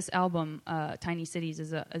this album, Tiny Cities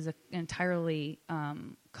is an entirely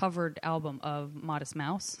covered album of Modest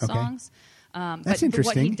Mouse Okay. songs. That's but what he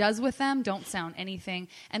interesting. does with them don't sound anything.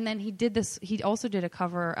 And then he also did a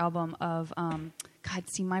cover album of God,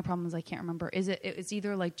 see, my problem is I can't remember. It's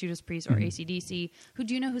either like Judas Priest or AC/DC. Who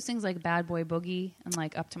do you know who sings like Bad Boy Boogie and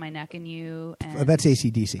like Up to My Neck in You? And That's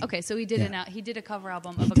AC/DC. Okay, so he did Yeah. he did a cover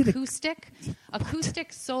album He of did acoustic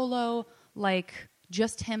solo, like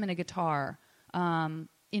just him and a guitar, in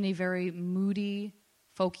a very moody,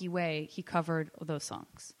 folky way. He covered those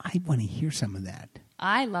songs. I want to hear some of that.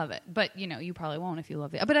 I love it, but you probably won't if you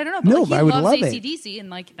love it. But I don't know. But No, like, but he I would loves love it. AC/DC, and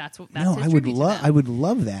like that's No, his I would tribute to love. them. I would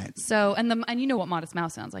love that. So and you know what Modest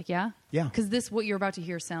Mouse sounds like, yeah? Yeah. Because what you're about to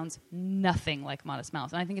hear sounds nothing like Modest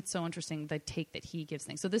Mouse, and I think it's so interesting the take that he gives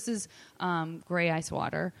things. So this is "Gray Ice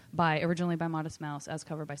Water" originally by Modest Mouse, as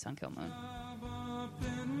covered by Sun Kill Moon. Up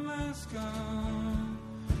in Alaska,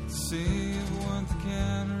 see what the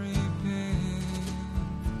cannery pays.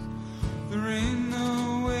 There ain't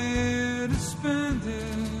no way to spend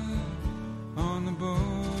it. On the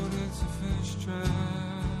boat, it's a fish trap.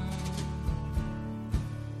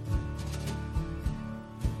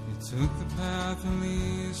 You took the path of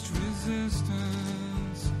least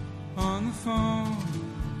resistance. On the phone,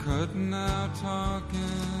 cutting out talking.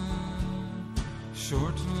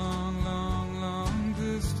 Short to long, long, long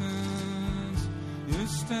distance. You're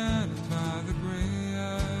standing by the gray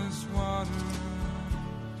ice water.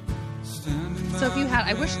 So if you had,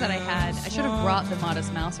 I wish that I should have brought the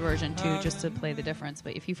Modest Mouse version too, just to play the difference.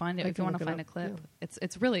 But if you find it, if you want to find a clip, it's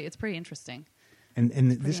pretty interesting. And Pretty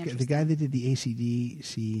the guy interesting. that did the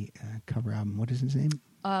AC/DC cover album, what is his name?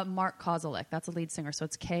 Mark Kozilek, that's a lead singer. So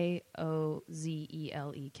it's Kozelek. All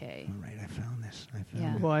right, I found this.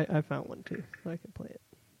 Yeah. Well, I found one too. So I can play it.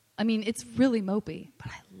 I mean, it's really mopey, but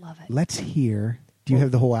I love it. Let's hear. Do you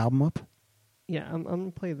have the whole album up? Yeah, I'm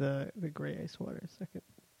gonna play the Gray Ice Water second,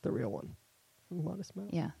 the real one from Modest Mouse.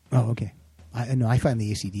 Yeah. Oh, okay. I find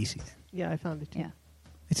the AC/DC then. Yeah, I found it too. Yeah.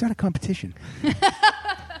 It's not a competition.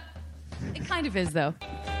 It kind of is, though.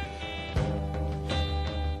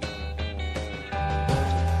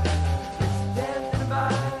 Standing by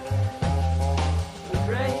the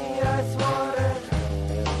gray ice water,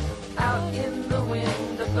 out in the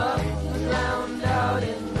wind, above the ground, out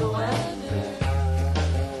in the weather.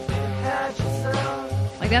 Catch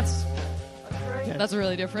yourself. Like that's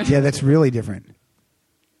really different. Yeah, that's really different.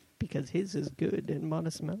 Because his is good and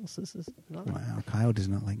Modest Mouse's is not. Wow, Kyle does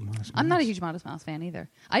not like Modest Mouse. I'm not a huge Modest Mouse fan either.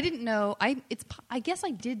 I didn't know. I guess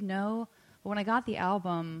I did know, but when I got the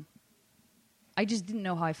album, I just didn't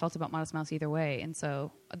know how I felt about Modest Mouse either way. And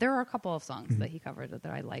so there are a couple of songs that he covered that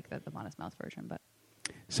I like, the Modest Mouse version. But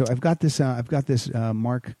So I've got this.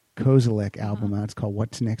 Mark Kozilek album out. It's called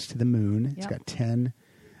 "What's Next to the Moon." It's Yep. got 10.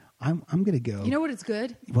 I'm gonna go. you know what? It's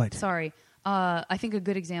good. What? Sorry. I think a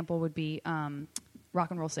good example would be Rock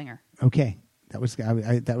and Roll Singer. Okay, that was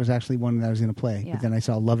that was actually one that I was going to play. Yeah. But then I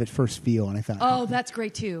saw "Love at First Feel" and I thought, Oh, that's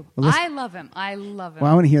great too. Well, let's- I love him. I love him. well,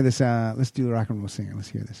 I want to hear this. Let's do the Rock and Roll Singer. Let's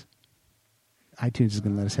hear this. iTunes is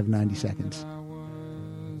going to let us have 90 seconds. I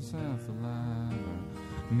was half alive.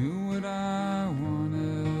 Knew what I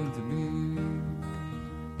wanted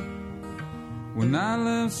When I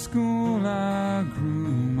left school, I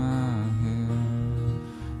grew my hair.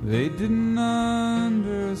 They didn't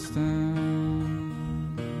understand.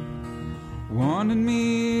 Wanted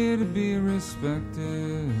me to be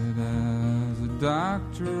respected as a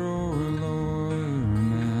doctor or a lawyer man.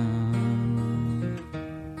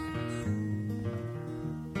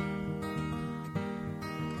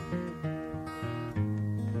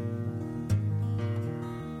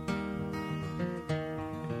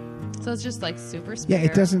 So it's just like super Yeah, spare.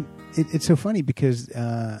 it doesn't. It's so funny because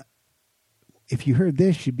if you heard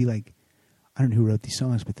this, you'd be like, I don't know who wrote these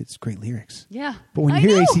songs, but it's great lyrics. Yeah. But when you I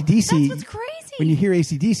hear know. AC/DC, That's what's crazy. when you hear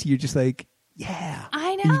AC/DC, you're just like, yeah.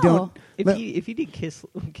 I And you know. don't. If you did Kiss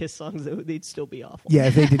songs, they'd still be awful. Yeah,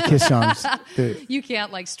 if they did Kiss songs, You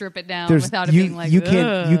can't like strip it down there's without it you being like, you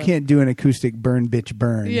can't you "Ugh." can't do an acoustic burn bitch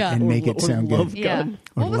burn Yeah. and Or make it sound Love good. Yeah. Gun.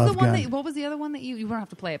 Or What was Love the one Gun. that? What was the other one that you don't have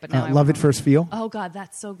to play it, but now I Love want at to. First Feel. Oh God,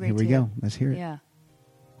 that's so great. Here we too. go. Let's hear it. Yeah.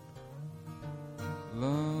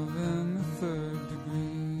 Love in the third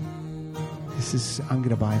degree. This is. I'm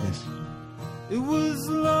gonna buy this. It was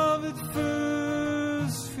love at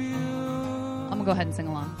first feel. I'm gonna go ahead and sing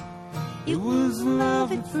along. It was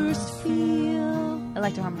love at first feel. I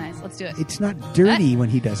like to harmonize. Let's do it. It's not dirty when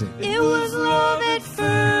he does it. It was love at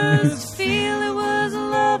first feel. It was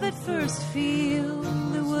love at first feel.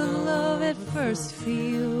 It was love at first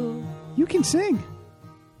feel. You can sing.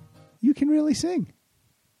 You can really sing.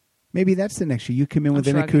 Maybe that's the next year. You come in with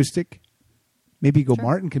an shrugging. acoustic. Maybe Go Sure.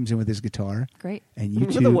 Martin comes in with his guitar. Great. And you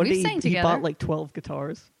Remember two. the one We've day sang he together. bought like 12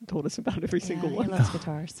 guitars and told us about every single Yeah, one. he loves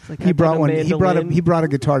guitars. It's like, He I've brought got a one. mandolin. He brought a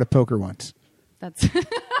guitar to poker once. That's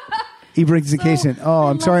He brings the case in. Oh, I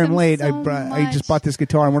I'm sorry, love I'm him late. so I just much. bought this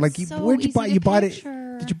guitar, and we're like, So where'd you easy buy? to You bought it?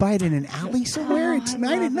 picture. Did you buy it in an alley somewhere? It's I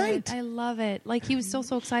night at love night. it. I love it. Like he was so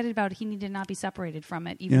excited about it. He needed not be separated from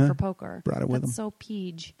it, even Yeah. for poker. Brought it with That's him. so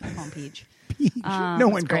Peach. I call him Peach. Peach. No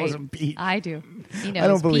one That's calls great. him Pete. I do. He knows. I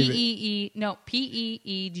don't believe it. P-E-E. No,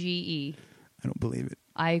 P-E-E-G-E. I don't believe it.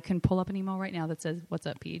 I can pull up an email right now that says, "What's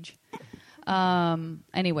up, Peach?"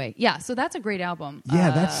 Anyway, yeah. So that's a great album.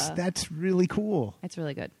 Yeah, that's really cool. It's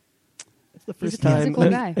really good. It's the He's first a time musical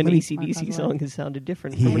guy. an Let me- AC/DC song has sounded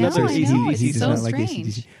different He from another does. I know, AC/DC it's does so song. not like strange.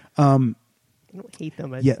 AC/DC. I don't hate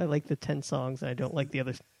them. Yeah. I like the 10 songs, and I don't like the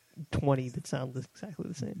other 20 that sound exactly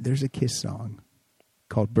the same. There's a Kiss song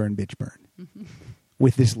called "Burn Bitch Burn"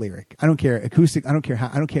 with this lyric. I don't care acoustic. I don't care how.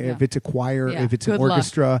 I don't care Yeah. if it's a choir, Yeah. if it's Good an luck.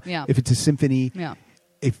 orchestra, Yeah. if it's a symphony. Yeah.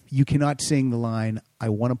 If you cannot sing the line, "I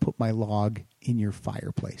want to put my log in your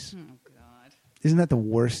fireplace." Oh God. Isn't that the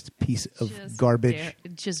worst piece of Just garbage?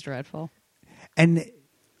 It's just dreadful. And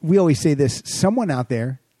we always say this: someone out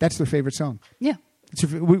there, that's their favorite song. Yeah.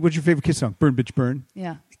 What's your favorite Kiss song? "Burn Bitch Burn."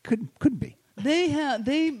 Yeah. It couldn't be. They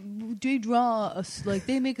draw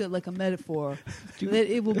they make it like a metaphor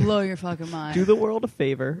that it will blow your fucking mind. Do the world a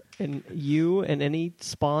favor, and you and any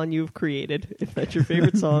spawn you've created, if that's your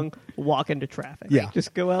favorite song, walk into traffic. Yeah.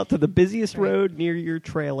 Just go out to the busiest Right. road near your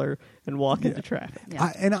trailer and walk into traffic.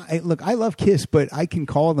 Yeah. I love Kiss, but I can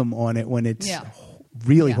call them on it when it's Yeah.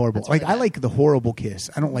 really Yeah, horrible. that's really Like I bad. like the horrible Kiss.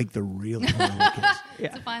 I don't like the really horrible Kiss.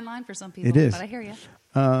 It's a fine line for some people. It is. But I hear you.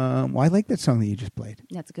 Well, I like that song that you just played.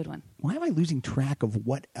 That's a good one. Why am I losing track of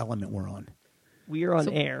what element we're on? We are on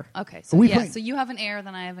So- air. Okay. Are we So playing- so you have an air,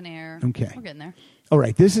 then I have an air. Okay. We're getting there. All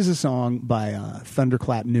right, this is a song by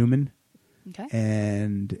Thunderclap Newman. Okay.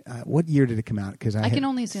 And what year did it come out? Because I can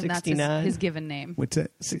only assume that's 69. his given name. What's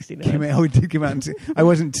it? 69. Oh, it did come out. I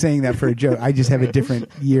wasn't saying that for a joke. I just have a different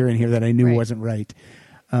year in here that I knew Right. wasn't right.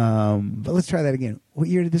 But let's try that again. What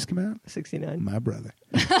year did this come out? 69. My brother.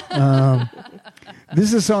 This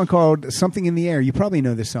is a song called "Something in the Air." You probably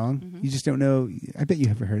know this song. Mm-hmm. You just don't know. I bet you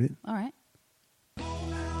haven't heard it. All right. Oh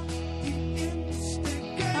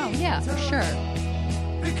yeah, for sure.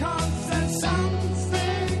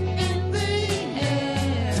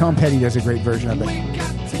 Tom Petty does a great version of it.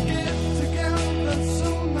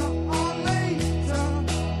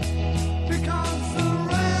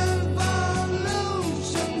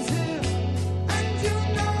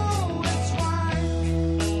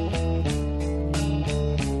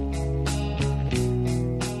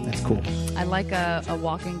 That's cool. I like a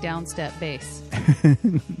walking down step bass.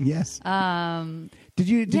 Yes. Did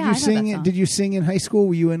you yeah, I know sing? that song. Did you sing in high school?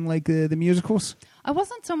 Were you in like the musicals? I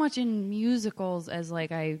wasn't so much in musicals as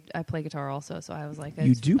like I play guitar also, so I was like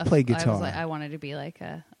You do play guitar. I wanted to be like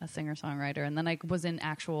a singer songwriter, and then I was in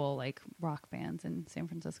actual like rock bands in San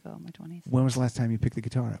Francisco in my 20s. When was the last time you picked the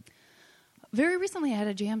guitar up? Very recently, I had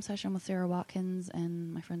a jam session with Sarah Watkins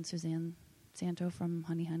and my friend Suzanne Santo from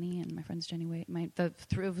Honey Honey and my friends Jenny Waite.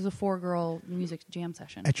 It was a 4-girl music jam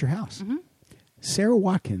session At your house. Mm-hmm. Sarah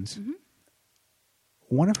Watkins. Mm-hmm.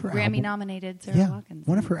 one of her Grammy-nominated Sarah Watkins.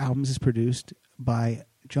 one of her albums is produced by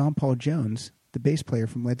John Paul Jones, the bass player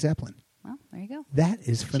from Led Zeppelin. Well, there you go. That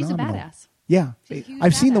is phenomenal. She's a badass. Yeah, She's a huge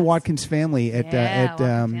I've seen the badass. Watkins family at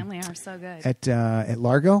Watkins family are so good. at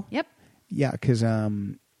Largo. Yep. Yeah, because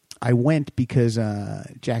I went because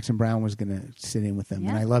Jackson Brown was going to sit in with them,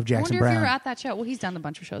 and I love Jackson I wonder Brown. if you were at that show. Well, he's done a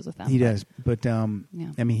bunch of shows with them. He does, but I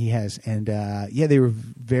mean, he has, and they were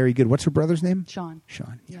very good. What's her brother's name? Sean.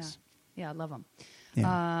 Yes, Yeah, I love him.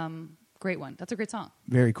 Yeah. Great one. That's a great song.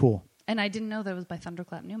 Very cool. And I didn't know that it was by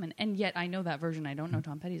Thunderclap Newman, and yet I know that version. I don't know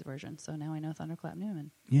Tom Petty's version, so now I know Thunderclap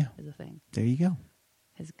Newman. Yeah, is a thing. There you go.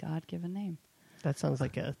 His God-given name. That sounds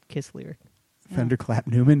like a Kiss lyric. Yeah. Thunderclap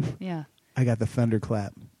Newman. Yeah. I got the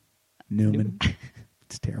Thunderclap Newman.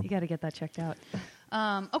 It's terrible. You got to get that checked out.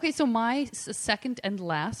 Okay, so my second and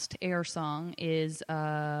last Air song is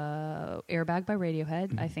Airbag by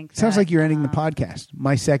Radiohead. I think Sounds that, like you're ending the podcast.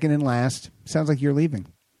 My second and last. Sounds like you're leaving.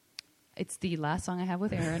 It's the last song I have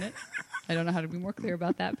with Air in it. I don't know how to be more clear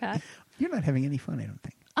about that, Pat. You're not having any fun, I don't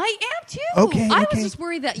think. I am too. Okay, I okay. was just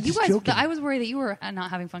worried that you Just guys. joking. I was worried that you were not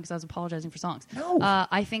having fun because I was apologizing for songs. No.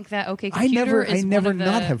 I think that OK Computer I is never one of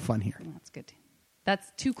the, not have fun here. That's good.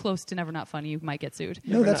 That's too close to never not fun. You might get sued.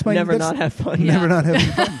 No, that's my never that's- not have fun. Never not having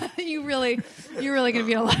fun. You're really going to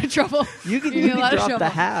be in a lot of trouble. You can You're in a lot of drop the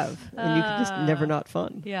trouble. have, and you can just never not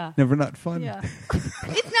fun. Yeah. Never not fun. Yeah.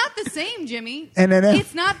 It's not the same, Jimmy. NNF.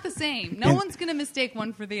 It's not the same. No And- one's going to mistake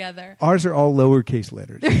one for the other. Ours are all lowercase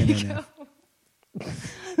letters. There you NNF. go.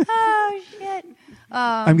 Oh shit.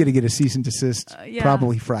 I'm going to get a cease and desist yeah.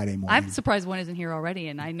 probably Friday morning. I'm surprised one isn't here already,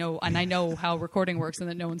 and I know how recording works, and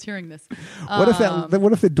that no one's hearing this. What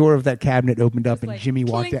if the door of that cabinet opened up and like, Jimmy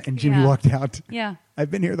walked clink. out? And Jimmy Yeah. walked out. Yeah. I've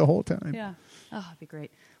been here the whole time. Yeah. Oh, it'd be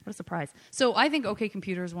great. What a surprise. So I think OK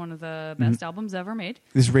Computer is one of the best albums ever made.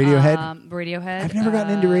 This is Radiohead? Radiohead. I've never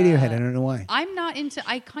gotten into Radiohead. I don't know why. I'm not into.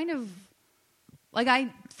 I kind of like.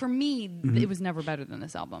 For me, it was never better than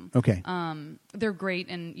this album. Okay. They're great,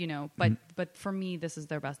 and but for me, this is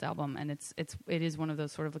their best album, and it is one of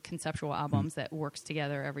those sort of conceptual albums that works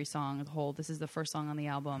together every song as a whole. This is the first song on the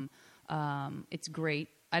album. It's great.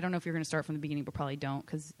 I don't know if you're going to start from the beginning, but probably don't,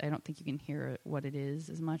 because I don't think you can hear what it is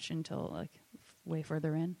as much until like way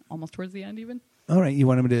further in, almost towards the end, even. All right. You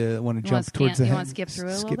want him to jump towards the You head? want to skip through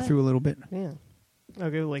it a little Skip bit? through a little bit. Yeah. I'll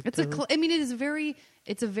go like. It's I mean,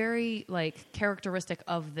 it's a very like characteristic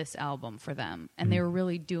of this album for them, and they were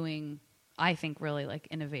really doing, I think, really like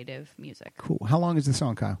innovative music. Cool. How long is the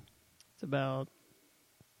song, Kyle? It's about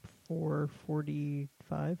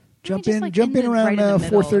 4:45. Jump just, in, like, jump in right around in the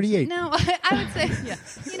middle. 4:38. No, I would say,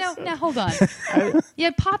 yeah. Now hold on.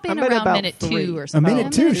 Yeah, pop in I'm at around about minute 3. 2 or something.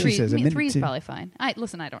 minute 2, she three, says, a minute 3 is 2. probably fine. I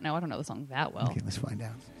don't know. I don't know the song that well. Okay, let's find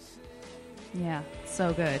out. Yeah,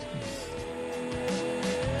 so good.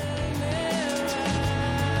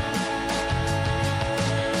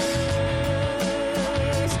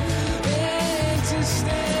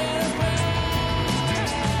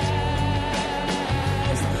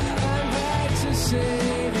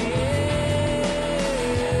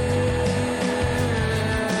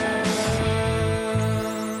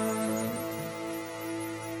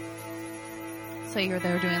 So they were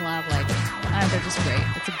doing Love Like. They're just great.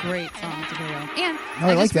 It's a great song. It's a great one. And Oh,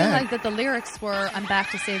 I like just that. realized that the lyrics were "I'm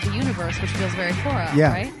back to save the universe," which feels very Cora,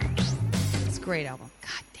 Yeah. right? It's a great album.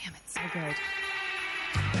 God damn it, so good.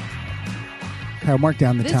 Kyle, mark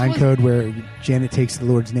down the This time was- code where Janet takes the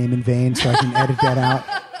Lord's name in vain so I can edit that out.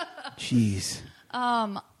 Jeez.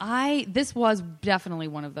 This was definitely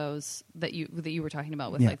one of those that you were talking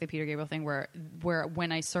about with Yeah. like the Peter Gabriel thing, where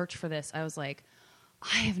when I searched for this, I was like,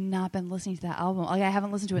 I have not been listening to that album. Like, I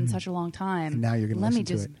haven't listened to it in such a long time. And now you're gonna Let me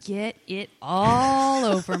listen to just get it all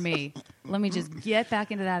over me. Let me just get back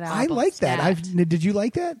into that album. I like that. stat. Did you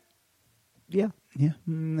like that? Yeah. Yeah.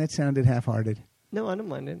 That sounded half-hearted. No, I don't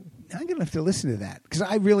mind it. I'm gonna have to listen to that because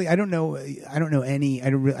I don't know any. I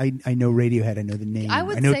know Radiohead. I know the name. I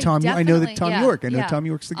would know say Tom. I know that definitely, Tom yeah, York. I know yeah. Tom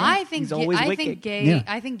York's the guy. I think He's always I wicked. think Yeah.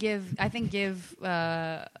 I think give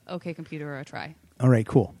OK Computer a try. All right,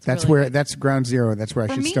 cool. That's really where good. that's ground zero. That's where I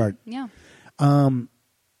For should me, start. yeah.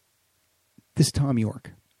 This Tom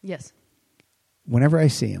York. Yes. Whenever I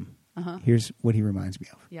see him, Uh-huh. here's what he reminds me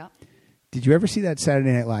of. Yeah. Did you ever see that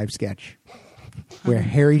Saturday Night Live sketch where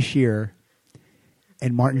Harry Shearer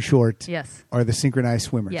and Martin Short Yes. are the synchronized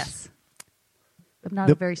swimmers? Yes. I'm not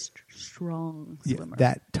The- a very strong Yeah, swimmer.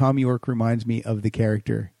 that Tom York reminds me of the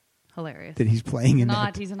character Hilarious. that he's playing in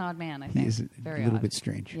that. He's an odd man, I He think. is Very a little odd. bit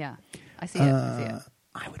strange. Yeah. I see it. I see it.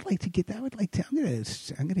 I would like to get that. I'm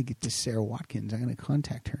gonna get this Sarah Watkins. I'm gonna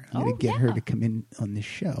contact her. I'm gonna Oh, get her yeah. to come in on this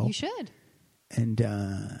show You should. and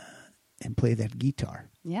play that guitar.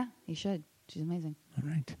 Yeah, you should. She's amazing. All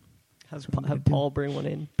right. Have Paul bring one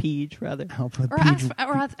in. Peach, rather. I'll put Or Paige.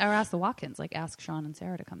 ask the Watkins. Like, ask Sean and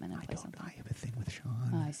Sarah to come in and play something. I have a thing with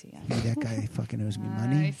Sean. Oh, I see. That guy fucking owes me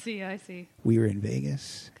money. I see. We were in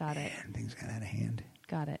Vegas. Got it. And things got out of hand.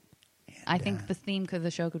 Got it. I think the theme of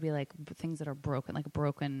the show could be like things that are broken, like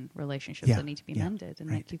broken relationships Yeah, that need to be yeah, mended, and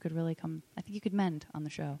right. like you could really come. I think you could mend on the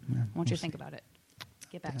show. Yeah, I want you we'll to think about it.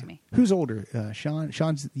 Get back to me. Who's older? Sean?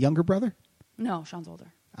 Sean's younger brother? No, Sean's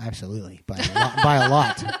older. Absolutely. By a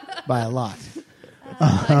lot. By a lot.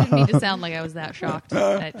 I didn't mean to sound like I was that shocked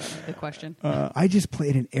at the question. I just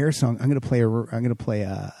played an Air song. I'm going to play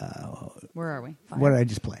Where are we? Fire. what did I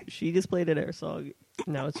just play? She just played an Air song.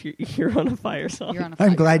 Now it's you're on a fire song. You're on a I'm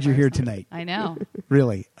fire glad you're fire here song. tonight. I know.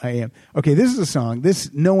 Really, I am. Okay, this is a song.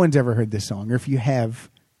 No one's ever heard this song, or if you have,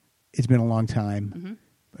 it's been a long time.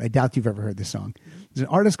 Mm-hmm. I doubt you've ever heard this song. There's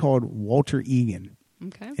an artist called Walter Egan,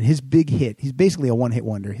 Okay. and his big hit. He's basically a one-hit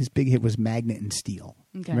wonder. His big hit was "Magnet and Steel."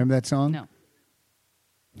 Okay. Remember that song? No.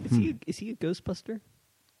 Is he a Ghostbuster?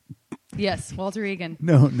 Yes, Walter Egan.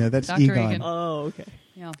 No, that's Dr. Egon. Egan. Oh, okay.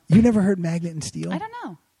 Yeah. You never heard "Magnet and Steel"? I don't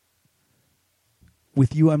know.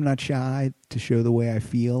 With you, I'm not shy to show the way I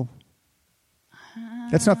feel.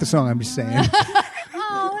 That's not the song. I'm just saying.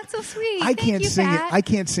 Oh, that's so sweet. I can't sing it. I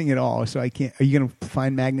can't sing it all, so I can't. Are you going to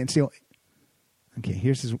find Magnet and Steel? Okay,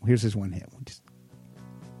 here's his one hit.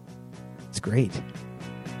 It's great.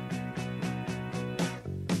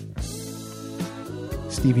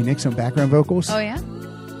 Stevie Nicks on background vocals. Oh yeah.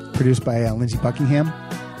 Produced by Lindsey Buckingham.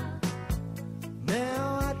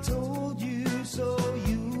 Now I told you so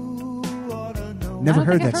you ought to know. Never I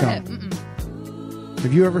don't heard think that I've song. heard it.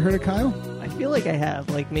 Have you ever heard it, Kyle? I feel like I have.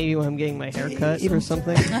 Like maybe when I'm getting my hair cut or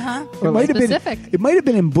something. Uh-huh. It might have Specific. been. It might have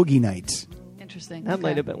been in Boogie Nights. Interesting. That Okay.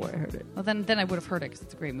 might have been where I heard it. Well, then I would have heard it because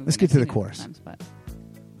it's a great movie. Let's and get I've to the seen it chorus. times, but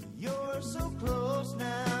You're so close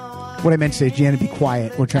now. What I meant to say, Janet, be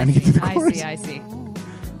quiet. We're trying to get to the chorus. I see.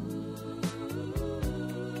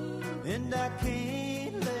 And I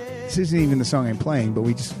can't let This isn't even the song I'm playing, but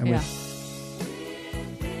we just. Yeah.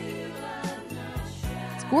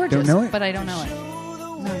 It's gorgeous, Don't know it? but I don't know it.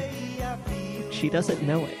 No, She doesn't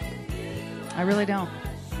know it. I really don't.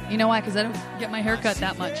 You know why? Because I don't get my hair cut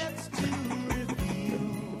that much.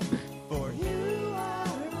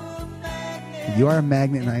 You are a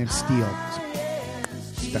magnet and I am steel.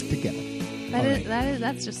 Stuck together.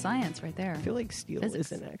 That's just science right there. I feel like steel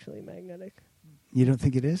Physics. isn't actually magnetic. You don't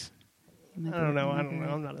think it is? I don't know.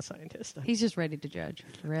 I'm not a scientist. He's just ready to judge.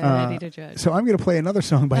 Ready to judge. So I'm going to play another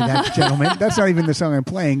song by that gentleman. That's not even the song I'm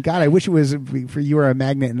playing. God, I wish it was for "You Are a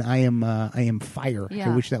Magnet" and I am fire. I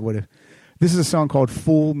Yeah. wish that would have. This is a song called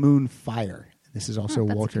 "Full Moon Fire." This is also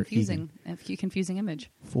That's Walter confusing. Egan. A confusing image.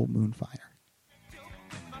 "Full Moon Fire."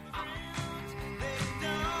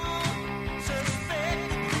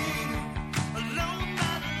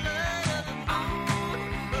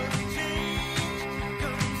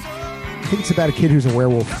 I think it's about a kid who's a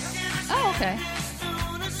werewolf. Oh, okay.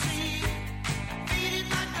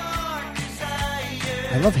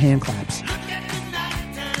 I love hand claps.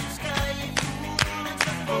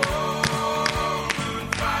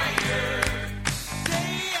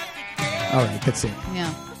 All right, that's it.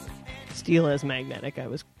 Yeah. Steel is magnetic. I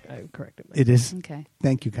corrected myself. It is. Okay.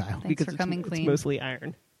 Thank you, Kyle. Thanks because for it's- coming it's clean. mostly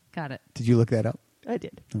iron. Got it. Did you look that up? I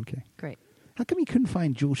did. Okay. Great. How come you couldn't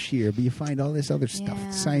find Jules Shear, but you find all this other stuff, Yeah.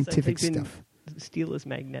 scientific So I typed in stuff? Steel is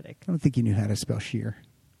magnetic. I don't think you knew how to spell shear.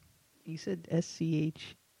 You said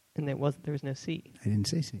SCH, and there was no C. I didn't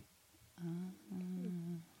say C.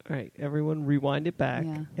 All right, everyone, rewind it back,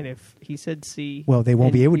 Yeah. and if he said C, Well, they won't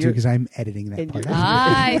and be able to you're- because I'm editing that and part. you're-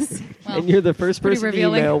 Nice. Well, and you're the first pretty person to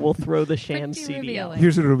revealing. email, we'll throw the sham Pretty CD out. revealing.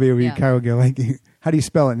 Here's what it'll be. Yeah. Kyle will go like, "How do you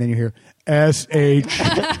spell it?" And then you hear SHEAR.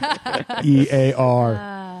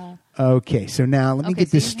 Okay, so now let me Okay, get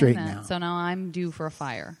so this you straight have that. now. So now I'm due for a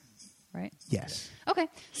fire, right? Yes. Okay.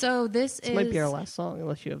 So this This is. might be our last song,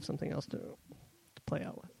 unless you have something else to play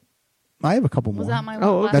out with. I have a couple more. Was that my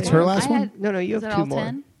Oh, last That's one? her last I one? had- No, you is have that two all more.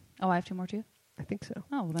 10? Oh, I have two more too? I think so. Oh,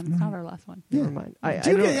 well, then it's not our last one. Yeah. Never mind.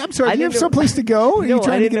 I'm sorry. Do you have someplace to go? Are No, you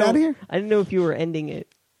trying I to didn't get out of know- here? I didn't know if you were ending it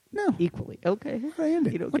No. equally. Okay. Where I end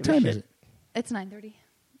You it. don't What give a time shit. is it? It's 9:30.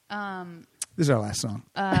 This is our last song.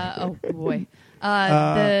 Oh boy.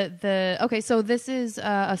 Okay, so this is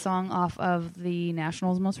a song off of the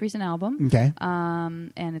National's most recent album. Okay.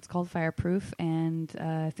 And it's called Fireproof, and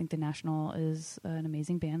I think the National is an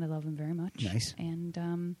amazing band. I love them very much. Nice.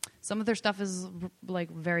 And some of their stuff is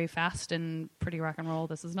like very fast and pretty rock and roll.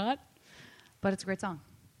 This is not, but it's a great song.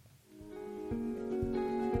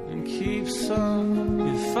 And keeps on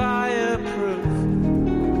your fireproof.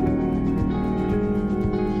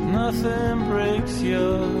 Nothing breaks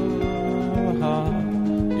your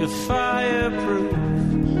fireproof.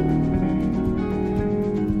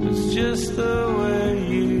 It's just the way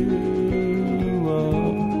you are.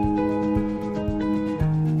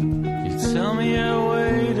 You tell me you're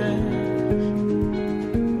waiting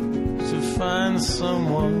to find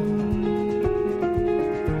someone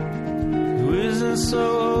who isn't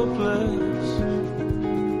so hopeless.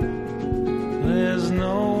 There's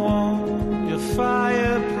no one. You're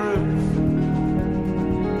fireproof.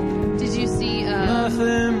 Did you see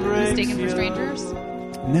Nothing breaks Mistaken for your Strangers?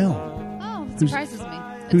 No. Oh, that surprises me.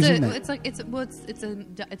 who's in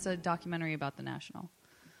that? It's a documentary about the National,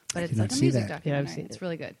 but I it's did not like a see music that. documentary. Yeah, I've seen It's it.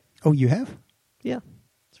 really good. Oh, you have? Yeah.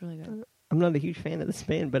 It's really good. I'm not a huge fan of this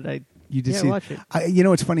band, but You did yeah, see watch it. You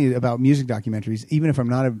know what's funny about music documentaries? Even if I'm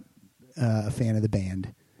not a fan of the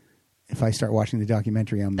band, if I start watching the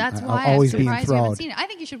documentary, That's I'll why always I'm be surprised you haven't enthralled. seen it. I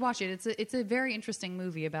think you should watch it. It's a very interesting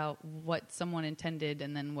movie about what someone intended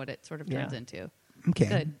and then what it sort of turns Yeah. into. Okay,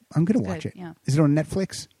 Good. I'm going to It's watch good, it. yeah. Is it on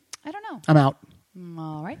Netflix? I don't know. I'm out.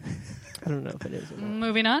 All right. I don't know if it is or not.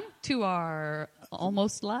 Moving on to our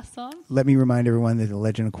almost last song. Let me remind everyone that The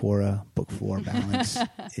Legend of Korra Book 4 Balance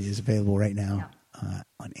is available right now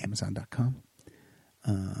on Amazon.com.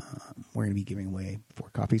 We're going to be giving away 4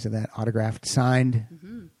 copies of that, autographed, signed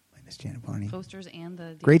by Miss Janet Varney. Posters and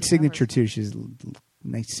the Great DVD signature, covers. too. She's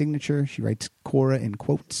nice signature. She writes Korra in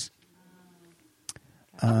quotes.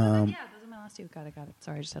 Yeah, those are my last two. Got it.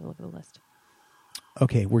 Sorry, I just had to look at the list.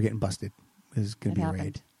 Okay, we're getting busted. This is going It to be a happened.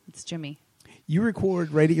 raid. It's Jimmy. You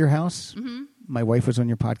record right at your house. Mm-hmm. My wife was on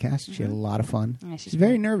your podcast. She had a lot of fun. Yeah, she's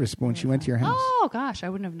very great. nervous when she went to your house. Oh gosh, I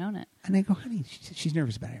wouldn't have known it. And I go, honey, she's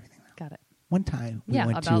nervous about everything. Got it. One time, we Yeah,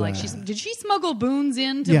 went about to, like did she smuggle boons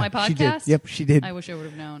into my podcast? she did. Yep, she did. I wish I would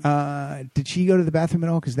have known. Did she go to the bathroom at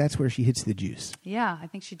all? Because that's where she hits the juice. Yeah, I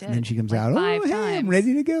think she did. And then she comes like out, 5 oh, hey, times. I'm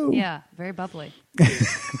ready to go. Yeah, very bubbly.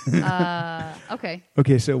 Okay.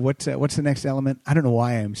 Okay, so what's the next element? I don't know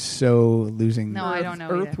why I'm so losing. No, I don't know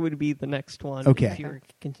Earth either. would be the next one Okay. if you were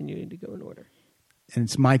continuing to go in order. And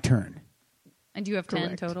it's my turn. And do you have 10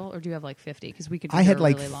 Correct. total, or do you have like 50? Because we could. Be I had here a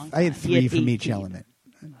like really long I had time. 3 He had from each 18. element.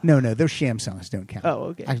 No, those sham songs don't count. Oh,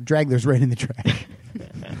 okay. I drag those right in the trash.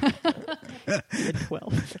 You had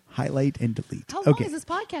 12. Highlight and delete. How long okay. is this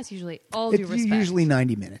podcast usually? All due It's respect. usually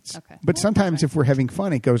 90 minutes. Okay. But Well, sometimes perfect. if we're having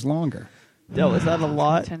fun, it goes longer. No, is that a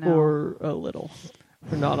lot to know. or a little?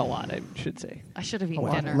 Or not a lot, I should say. I should have eaten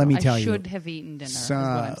Well, dinner. let me tell I you. should have eaten dinner. So, is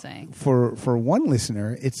what I'm saying. For one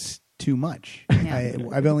listener, it's too much. Yeah.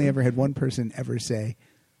 I've only ever had one person ever say,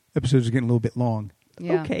 episodes are getting a little bit long.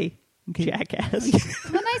 Yeah. Okay, jackass.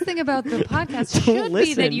 The nice thing about the podcast Don't should be that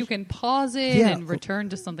listen. you can pause it Yeah. and return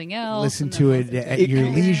to something else. Listen and then to it listen at it your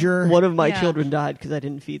again. leisure. One of my Yeah. children died because I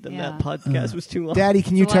didn't feed them. Yeah. That podcast was too long. Daddy,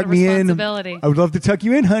 can you It's a lot tuck of me in? responsibility. I would love to tuck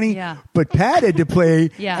you in, honey. Yeah. But Pat had to play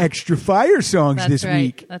Yeah. extra fire songs That's this right.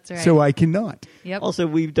 week. That's right. So I cannot. Yep. Also,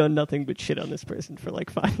 we've done nothing but shit on this person for like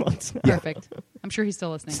 5 months now. Perfect. I'm sure he's still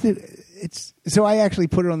listening. It's so I actually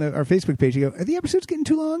put it on our Facebook page. You go, are the episodes getting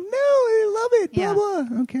too long? No, I love it. Blah, Yeah.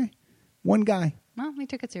 blah. Okay. One guy. Well, we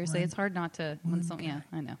took it seriously. It's hard not to. When some, yeah,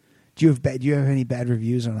 I know. Do you have any bad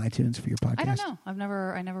reviews on iTunes for your podcast? I don't know.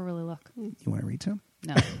 I never really look. You want to read some?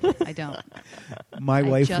 No, I don't. My I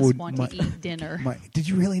wife just would. want my- to eat dinner. Did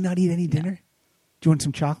you really not eat any dinner? Do you want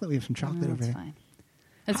some chocolate? We have some chocolate No, over it's there. fine.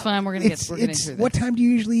 It's fine. We're gonna get through this. What time do you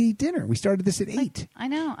usually eat dinner? We started this at 8. I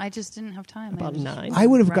know. I just didn't have time. About I was 9. I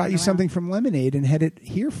would have got running you around. something from Lemonade and had it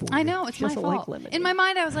here for you. I know. It's She my doesn't like fault. lemonade. In my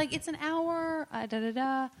mind, I was like, it's an hour.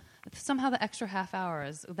 Somehow the extra half hour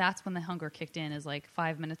is. That's when the hunger kicked in. Is like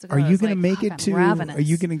 5 minutes ago. Are I you was going to like, make "Fuck, it to? I'm ravenous." Are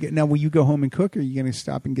you going to get now? Will you go home and cook, or are you going to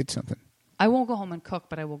stop and get something? I won't go home and cook,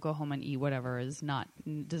 but I will go home and eat whatever does not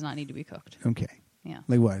need to be cooked. Okay. Yeah,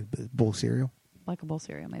 Like what? Bowl cereal. like a bowl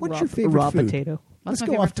cereal. Maybe. What's Raw- your favorite raw food? potato. Let's What's my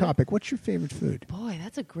go favorite off food? topic. What's your favorite food? Boy,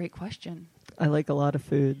 that's a great question. I like a lot of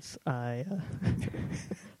foods. I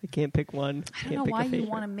can't pick one. I don't know why you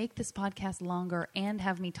want to make this podcast longer and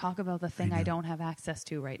have me talk about the thing I don't have access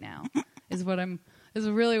to right now. is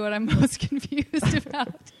really what I'm most confused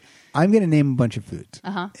about. I'm going to name a bunch of foods.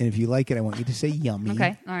 Uh-huh. And if you like it, I want you to say yummy.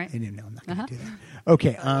 Okay, all right. And no, I'm not going to do that.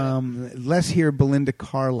 Okay. Let's hear Belinda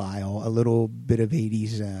Carlisle. A little bit of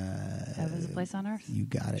 80s. Heaven's a Place on Earth. You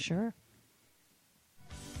got it. Sure.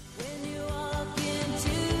 When you walk into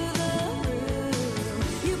the room,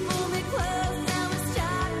 you pull me close, now we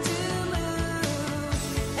start to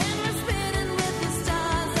move. And we're spinning with the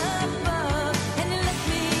stars above, and you lift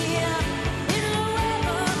me up in a web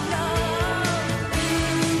of love.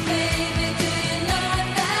 Ooh, baby, do you know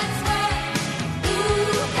that's right?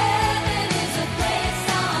 Ooh, heaven is a place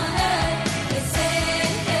on earth. They say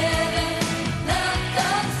in heaven, love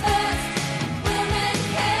comes first. We're in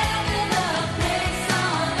heaven.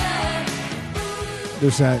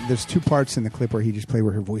 There's two parts in the clip where he just played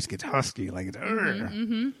where her voice gets husky, like it's.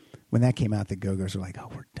 Mm-hmm. When that came out, the Go-Go's were like, "Oh,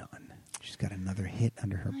 we're done. She's got another hit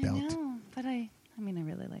under her I belt." know, but I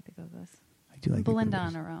really like the Go-Go's. I do like the Belinda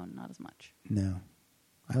Go-Go's. on her own, not as much. No,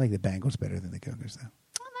 I like the Bangles better than the Go-Go's, though.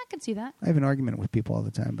 Well, I can see that. I have an argument with people all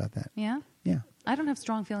the time about that. Yeah. Yeah, I don't have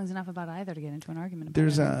strong feelings enough about either to get into an argument about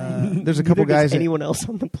there's it. a couple Neither does guys. anyone else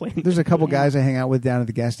on the planet. There's a couple guys I hang out with down at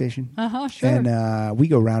the gas station. Sure. And we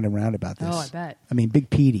go round and round about this. Oh, I bet. I mean, Big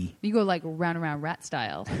Petey. You go like round and round rat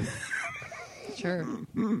style. Sure.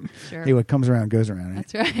 Hey, what comes around goes around. Right?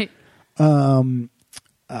 That's right.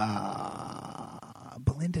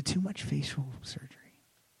 Belinda, too much facial surgery.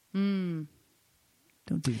 Don't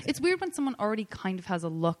do that. It's weird when someone already kind of has a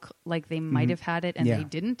look like they might have had it and Yeah. they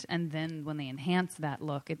didn't, and then when they enhance that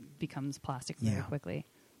look, it becomes plastic very Yeah. quickly.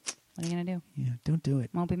 What are you gonna do? Yeah, don't do it.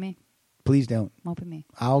 Won't be me. Please don't. Won't be me.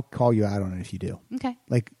 I'll call you out on it if you do. Okay.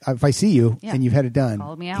 Like, if I see you Yeah. and you've had it done,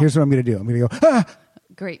 Call me out. here's what I'm going to do. I'm going to go, ah!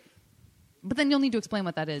 Great. But then you'll need to explain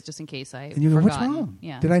what that is, just in case I. And you go, what's forgotten. wrong?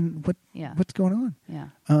 Yeah. Yeah. What's going on?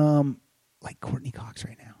 Yeah. Like Courtney Cox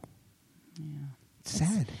right now. Yeah. It's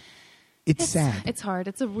sad. It's sad. It's hard.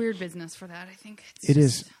 It's a weird business for that. I think It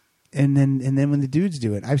is. And then when the dudes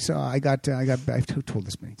do it, I've told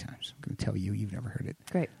this many times. I'm going to tell you. You've never heard it.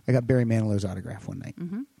 Great. I got Barry Manilow's autograph one night.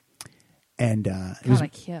 Mm-hmm. And it God, was,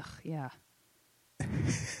 yeah.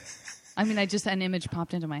 I mean, an image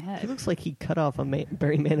popped into my It head. looks like he cut off a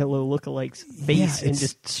Barry Manilow lookalikes face and it's-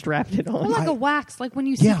 just strapped it Or on. like a wax, like when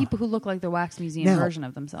you see Yeah. people who look like the wax museum Now, version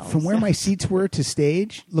of themselves. from where my seats were to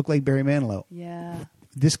stage, looked like Barry Manilow. Yeah.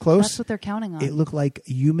 This close, That's what they're counting on. it looked like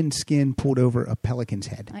human skin pulled over a pelican's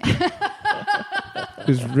head. It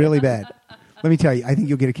was really bad. Let me tell you, I think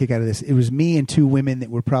you'll get a kick out of this. It was me and two women that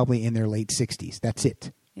were probably in their late 60s. That's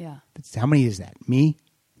it. Yeah. How many is that? Me,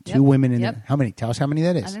 two Yep. women in Yep. how many? Tell us how many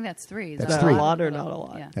that is. I think that's 3. Is That's that three. A lot or not a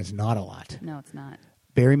lot? Yeah. That's not a lot. No, it's not.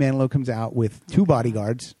 Barry Manilow comes out with two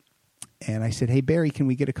bodyguards, and I said, "Hey, Barry, can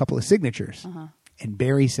we get a couple of signatures?" Uh-huh. And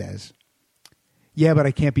Barry says, "Yeah, but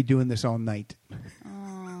I can't be doing this all night."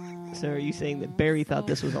 So are you saying that Barry thought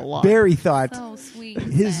this was a lot? Barry thought So sweet.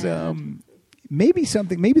 and his sad. maybe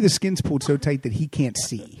the skin's pulled so tight that he can't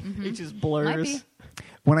see. It just Might blurs. be.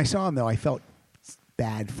 When I saw him, though, I felt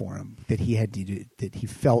bad for him that he had to do that. He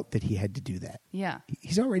felt that he had to do that. Yeah.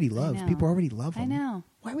 He's already loved. know. People already love I him. know.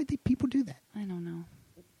 Why would people do that? I don't know.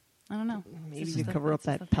 Maybe It's to just cover up it's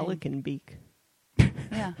just that the thing. pelican beak.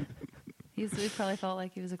 Yeah. He probably felt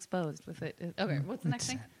like he was exposed with it. Okay, what's the next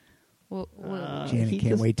thing? Well, Janet he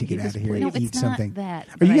can't just- wait to he get out just of here played- and No, eat it's not something. that,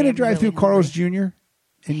 Are but you I going to am drive really through Carl's hungry. Jr.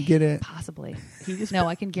 and get a? Possibly. He just No,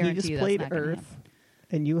 I can he guarantee just you that's played not gonna Earth, happen.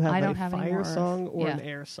 and you have I a don't have any more fire Earth. song or an Yeah.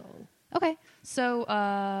 air song. Okay, so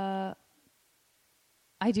I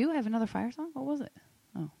do have another fire song. What was it?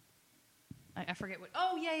 Oh, I forget what.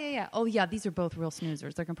 Oh yeah. Oh yeah, these are both real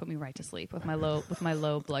snoozers. They're gonna put me right to sleep with my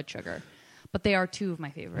low blood sugar. But they are two of my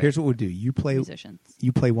favorite. Here's what we'll do. You play. musicians.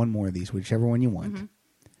 You play one more of these, whichever one you want. Mm-hmm.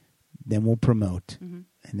 Then we'll promote, and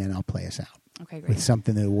then I'll play us out Okay, great. with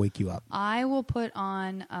something that will wake you up. I will put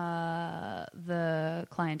on the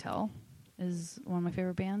Clientele is one of my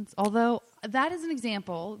favorite bands. Although that is an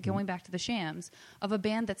example, going back to the Shams, of a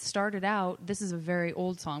band that started out. This is a very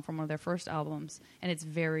old song from one of their first albums, and it's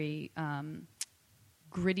very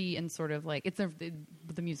gritty and sort of like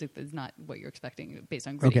the music is not what you're expecting based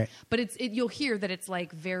on gritty. Okay. But you'll hear that it's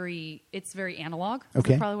like very analog. Okay.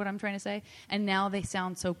 That's probably what I'm trying to say. And now they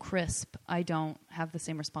sound so crisp. I don't have the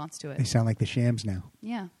same response to They it. sound like the Shams now.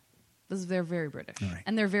 Yeah. They're very British. All right.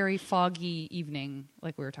 And they're very foggy evening,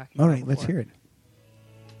 like we were talking All about right, let's before. hear it.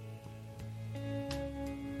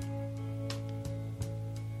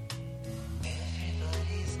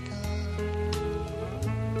 Everybody's gone,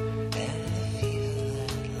 and the fever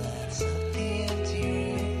that lights up the empty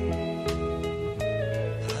room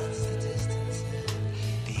floods the distance and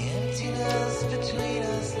the emptiness between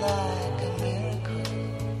us like a miracle.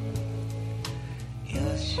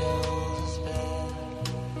 Your shoulders bare,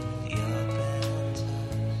 your bare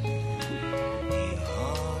touch, you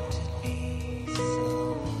haunted me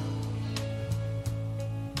so much.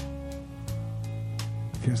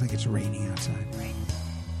 Feels like it's raining outside.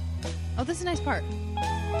 Oh, this is a nice part.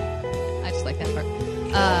 I just like that part.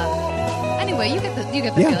 Anyway, you get the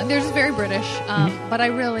Yeah. feeling. They're just very British. But I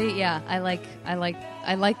really, I like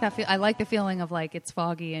that. I like the feeling of like it's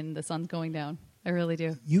foggy and the sun's going down. I really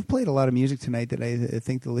do. You've played a lot of music tonight that I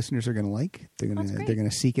think the listeners are going to like. They're That's going great.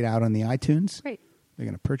 to seek it out on the iTunes. Great. They're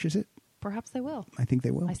going to purchase it. Perhaps they will. I think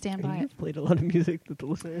they will. I stand by it. You've played a lot of music that the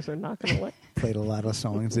listeners are not going to like. Played a lot of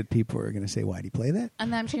songs that people are going to say, why do you play that?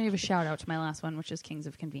 And then I'm just going to give a shout out to my last one, which is Kings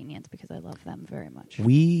of Convenience, because I love them very much.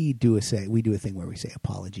 We do a thing where we say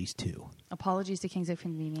apologies to. Apologies to Kings of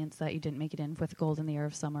Convenience that you didn't make it in with Gold in the Air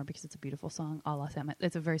of Summer, because it's a beautiful song. A la Simon.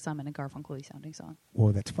 It's a very Simon and Garfunkel-y sounding song.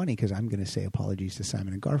 Well, that's funny because I'm going to say apologies to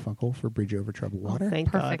Simon and Garfunkel for Bridge Over Troubled Water.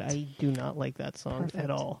 Thank Perfect. God I do not like that song Perfect.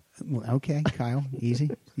 at all. Well, okay, Kyle,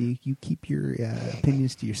 easy. You keep your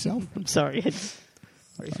opinions to yourself. I'm sorry.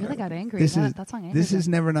 I really got angry. This That song angered is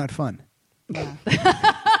me. never not fun. Yeah.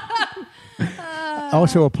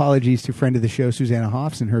 Also, apologies to friend of the show, Susanna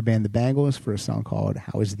Hoffs, and her band, The Bangles, for a song called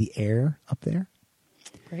How Is the Air Up There?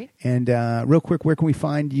 Great. And real quick, where can we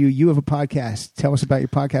find you? You have a podcast. Tell us about your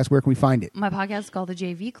podcast. Where can we find it? My podcast is called The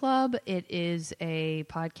JV Club. It is a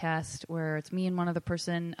podcast where it's me and one other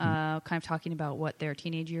person kind of talking about what their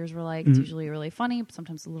teenage years were like. It's usually really funny, but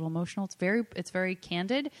sometimes a little emotional. It's very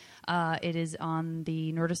candid. It is on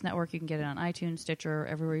the Nerdist Network. You can get it on iTunes, Stitcher,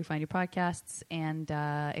 everywhere you find your podcasts. And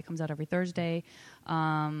it comes out every Thursday.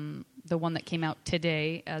 The one that came out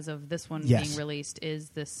today, as of this one Yes. being released, is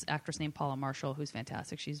this actress named Paula Marshall, who's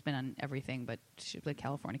fantastic. She's been on everything, but she's like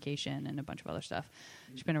Californication and a bunch of other stuff.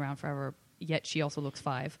 She's been around forever, yet she also looks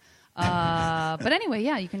 5. But anyway,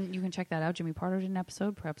 yeah, you can check that out. Jimmy Pardo did an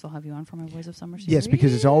episode. Perhaps I'll have you on for my Boys of Summer series. Yes,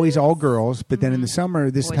 because it's always all girls, but then in the summer,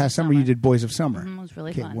 this Boys past of summer, you Summer. did Boys of Summer. It was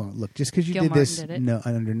really Okay, fun. well, look, just because you Gil did Martin this, did it. no,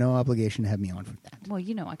 under no obligation to have me on for that. Well,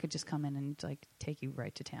 I could just come in and like take you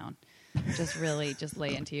right to town. Just really, just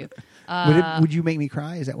lay into you. Would you make me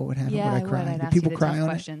cry? Is that what would happen? Yeah, would I cry? I'd Would ask people you the cry tough on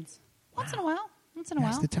questions. Once in a while. Once in a it?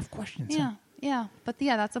 while. Ask the tough questions. Yeah, yeah. But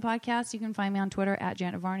yeah, that's a podcast. You can find me on Twitter at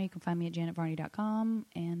Janet Varney. You can find me at janetvarney.com.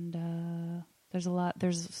 And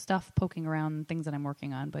there's stuff poking around, things that I'm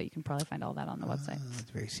working on, but you can probably find all that on the website.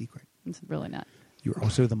 It's very secret. It's really not. You were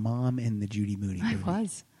also the mom in the Judy Moody I movie.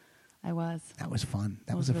 was. That was fun.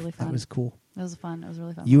 That It was really fun. That was cool. It was fun. It was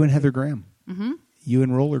really fun. You and Heather Graham. Mm-hmm. You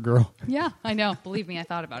and Roller Girl. Yeah, I know. Believe me, I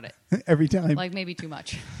thought about it. Every time. Like maybe too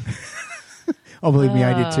much. Oh, believe me,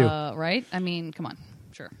 I did too. Right? I mean, come on.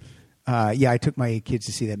 Sure. Yeah, I took my kids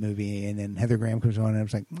to see that movie, and then Heather Graham comes on, and I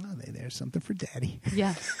was like, oh, there's something for Daddy.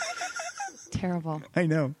 Yeah. Terrible. I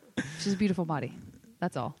know. She's a beautiful body.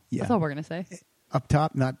 That's all. Yeah. That's all we're going to say. Up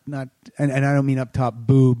top, not, and I don't mean up top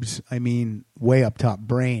boobs. I mean way up top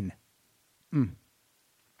brain.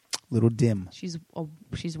 Little dim. She's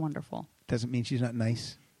wonderful. Doesn't mean she's not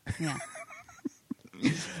nice. Yeah.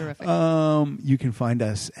 She's terrific. You can find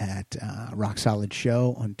us at Rock Solid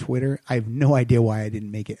Show on Twitter. I have no idea why I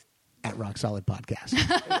didn't make it at Rock Solid Podcast.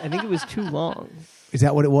 I think it was too long. Is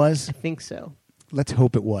that what it was? I think so. Let's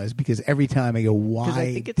hope it was, because every time I go, 'Cause why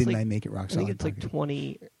I think it's didn't like- I make it Rock I Solid think it's like Podcast?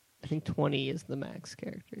 20. I think 20 is the max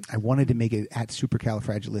characters. I wanted to make it at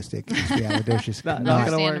supercalifragilisticexpialidocious. Not Could gonna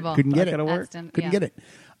work. Understandable. Couldn't get Not it. gonna work. Couldn't get it.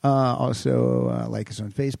 Also, like us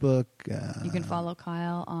on Facebook. You can follow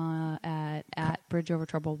Kyle at Bridge Over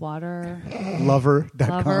Troubled Water. Lover.com.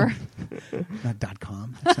 Lover. Not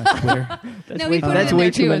 .com. That's not Twitter. That's No, way, we put it that's in way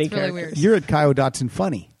there, too too. many It's really characters. weird. You're at Kyle Dotson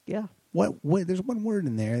Funny. Yeah. What? There's one word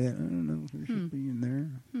in there that I don't know if it should be in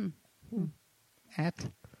there. At.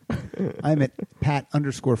 I'm at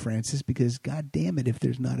Pat_Francis because, God damn it, if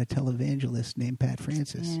there's not a televangelist named Pat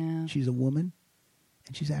Francis, Yeah. she's a woman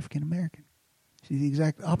and she's African American. She's the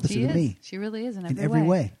exact opposite She of is. me. She really is in In every every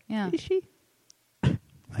way. Yeah. Is she? I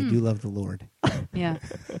do love the Lord. Yeah.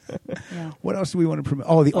 Yeah. What else do we want to promote?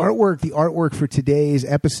 Oh, the artwork for today's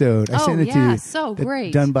episode. I Oh, sent it yeah, to you. so That-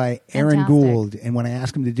 great. Done by Aaron Fantastic. Gould. And when I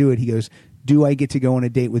asked him to do it, he goes, "Do I get to go on a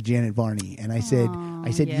date with Janet Varney?" And I said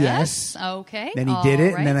yes. Okay. Then he did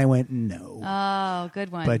it, All and then right. I went, no. Oh, good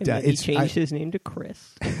one. But And then he it's changed his name to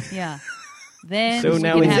Chris. yeah. Then So we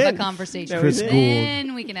now can he's have in. a conversation. Now Chris he's in. Gould.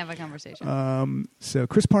 Then we can have a conversation. So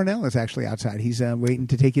Chris Parnell is actually outside. He's waiting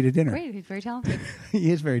to take you to dinner. Great. He's very talented.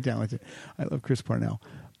 He is very talented. I love Chris Parnell.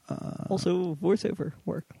 Also, voiceover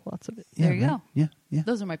work. Lots of it. Yeah, There you right? go. Yeah, yeah,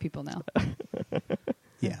 Those are my people now.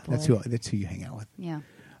 yeah. boy. That's who you hang out with. Yeah.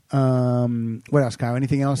 What else, Kyle?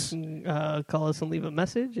 Anything else? Call us and leave a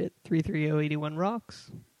message at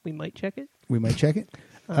 330-81-ROCKS. We might check it. We might check it.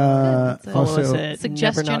 That's a Follow us Also, at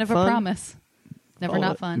Suggestion Never Not of a Fun. promise. Never Follow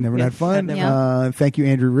not it. fun. Never Yeah. Not Fun. Yeah. Thank you,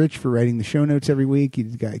 Andrew Rich, for writing the show notes every week.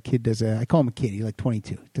 He's got a kid I call him a kid. He's like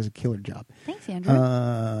 22. Does a killer job. Thanks, Andrew.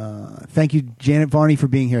 Thank you, Janet Varney, for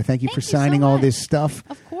being here. Thank you Thank for you so signing all much. this stuff.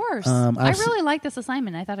 Of course. I I was- really like this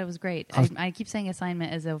assignment. I thought it was great. I keep saying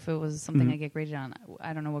assignment as if it was something I get graded on.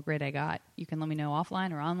 I don't know what grade I got. You can let me know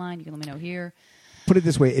offline or online. You can let me know here. Put it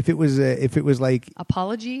this way: if it was like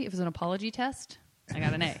Apology. If it was an apology test, I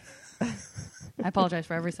got an A. I apologize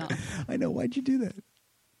for every song. I know, why'd you do that?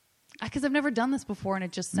 Because I've never done this before, and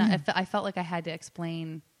it just I felt like I had to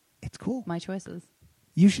explain It's cool. my choices.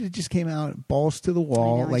 You should have just came out balls to the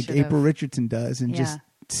wall I know, I like should've. April Richardson does and Yeah. just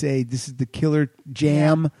say, this is the killer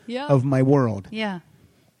jam Yeah. of my world. Yeah.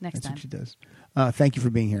 Next That's time. what she does. Thank you for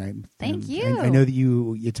being here. Thank you. I know that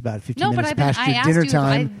it's about 15 No, but minutes I've been- past I your asked dinner you-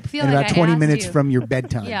 time I feel and like about I 20 asked minutes you. from your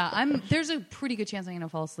bedtime. Yeah, there's a pretty good chance I'm going to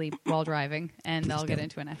fall asleep while driving, and I'll get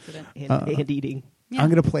into an accident. And eating. Yeah. I'm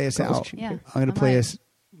going to play us out. Yeah. I'm going to I play might. us.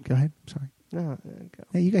 Go ahead. Sorry. No, go.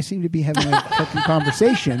 Hey, you guys seem to be having a fucking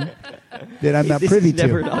conversation that I'm not This privy is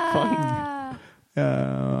never to. not funny.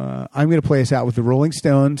 I'm going to play us out with the Rolling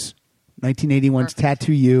Stones, 1981's Perfect.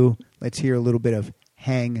 Tattoo You. Let's hear a little bit of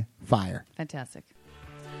Hang Fire. Fantastic.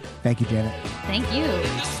 Thank you, Janet. Thank you.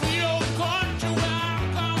 Sweet old corn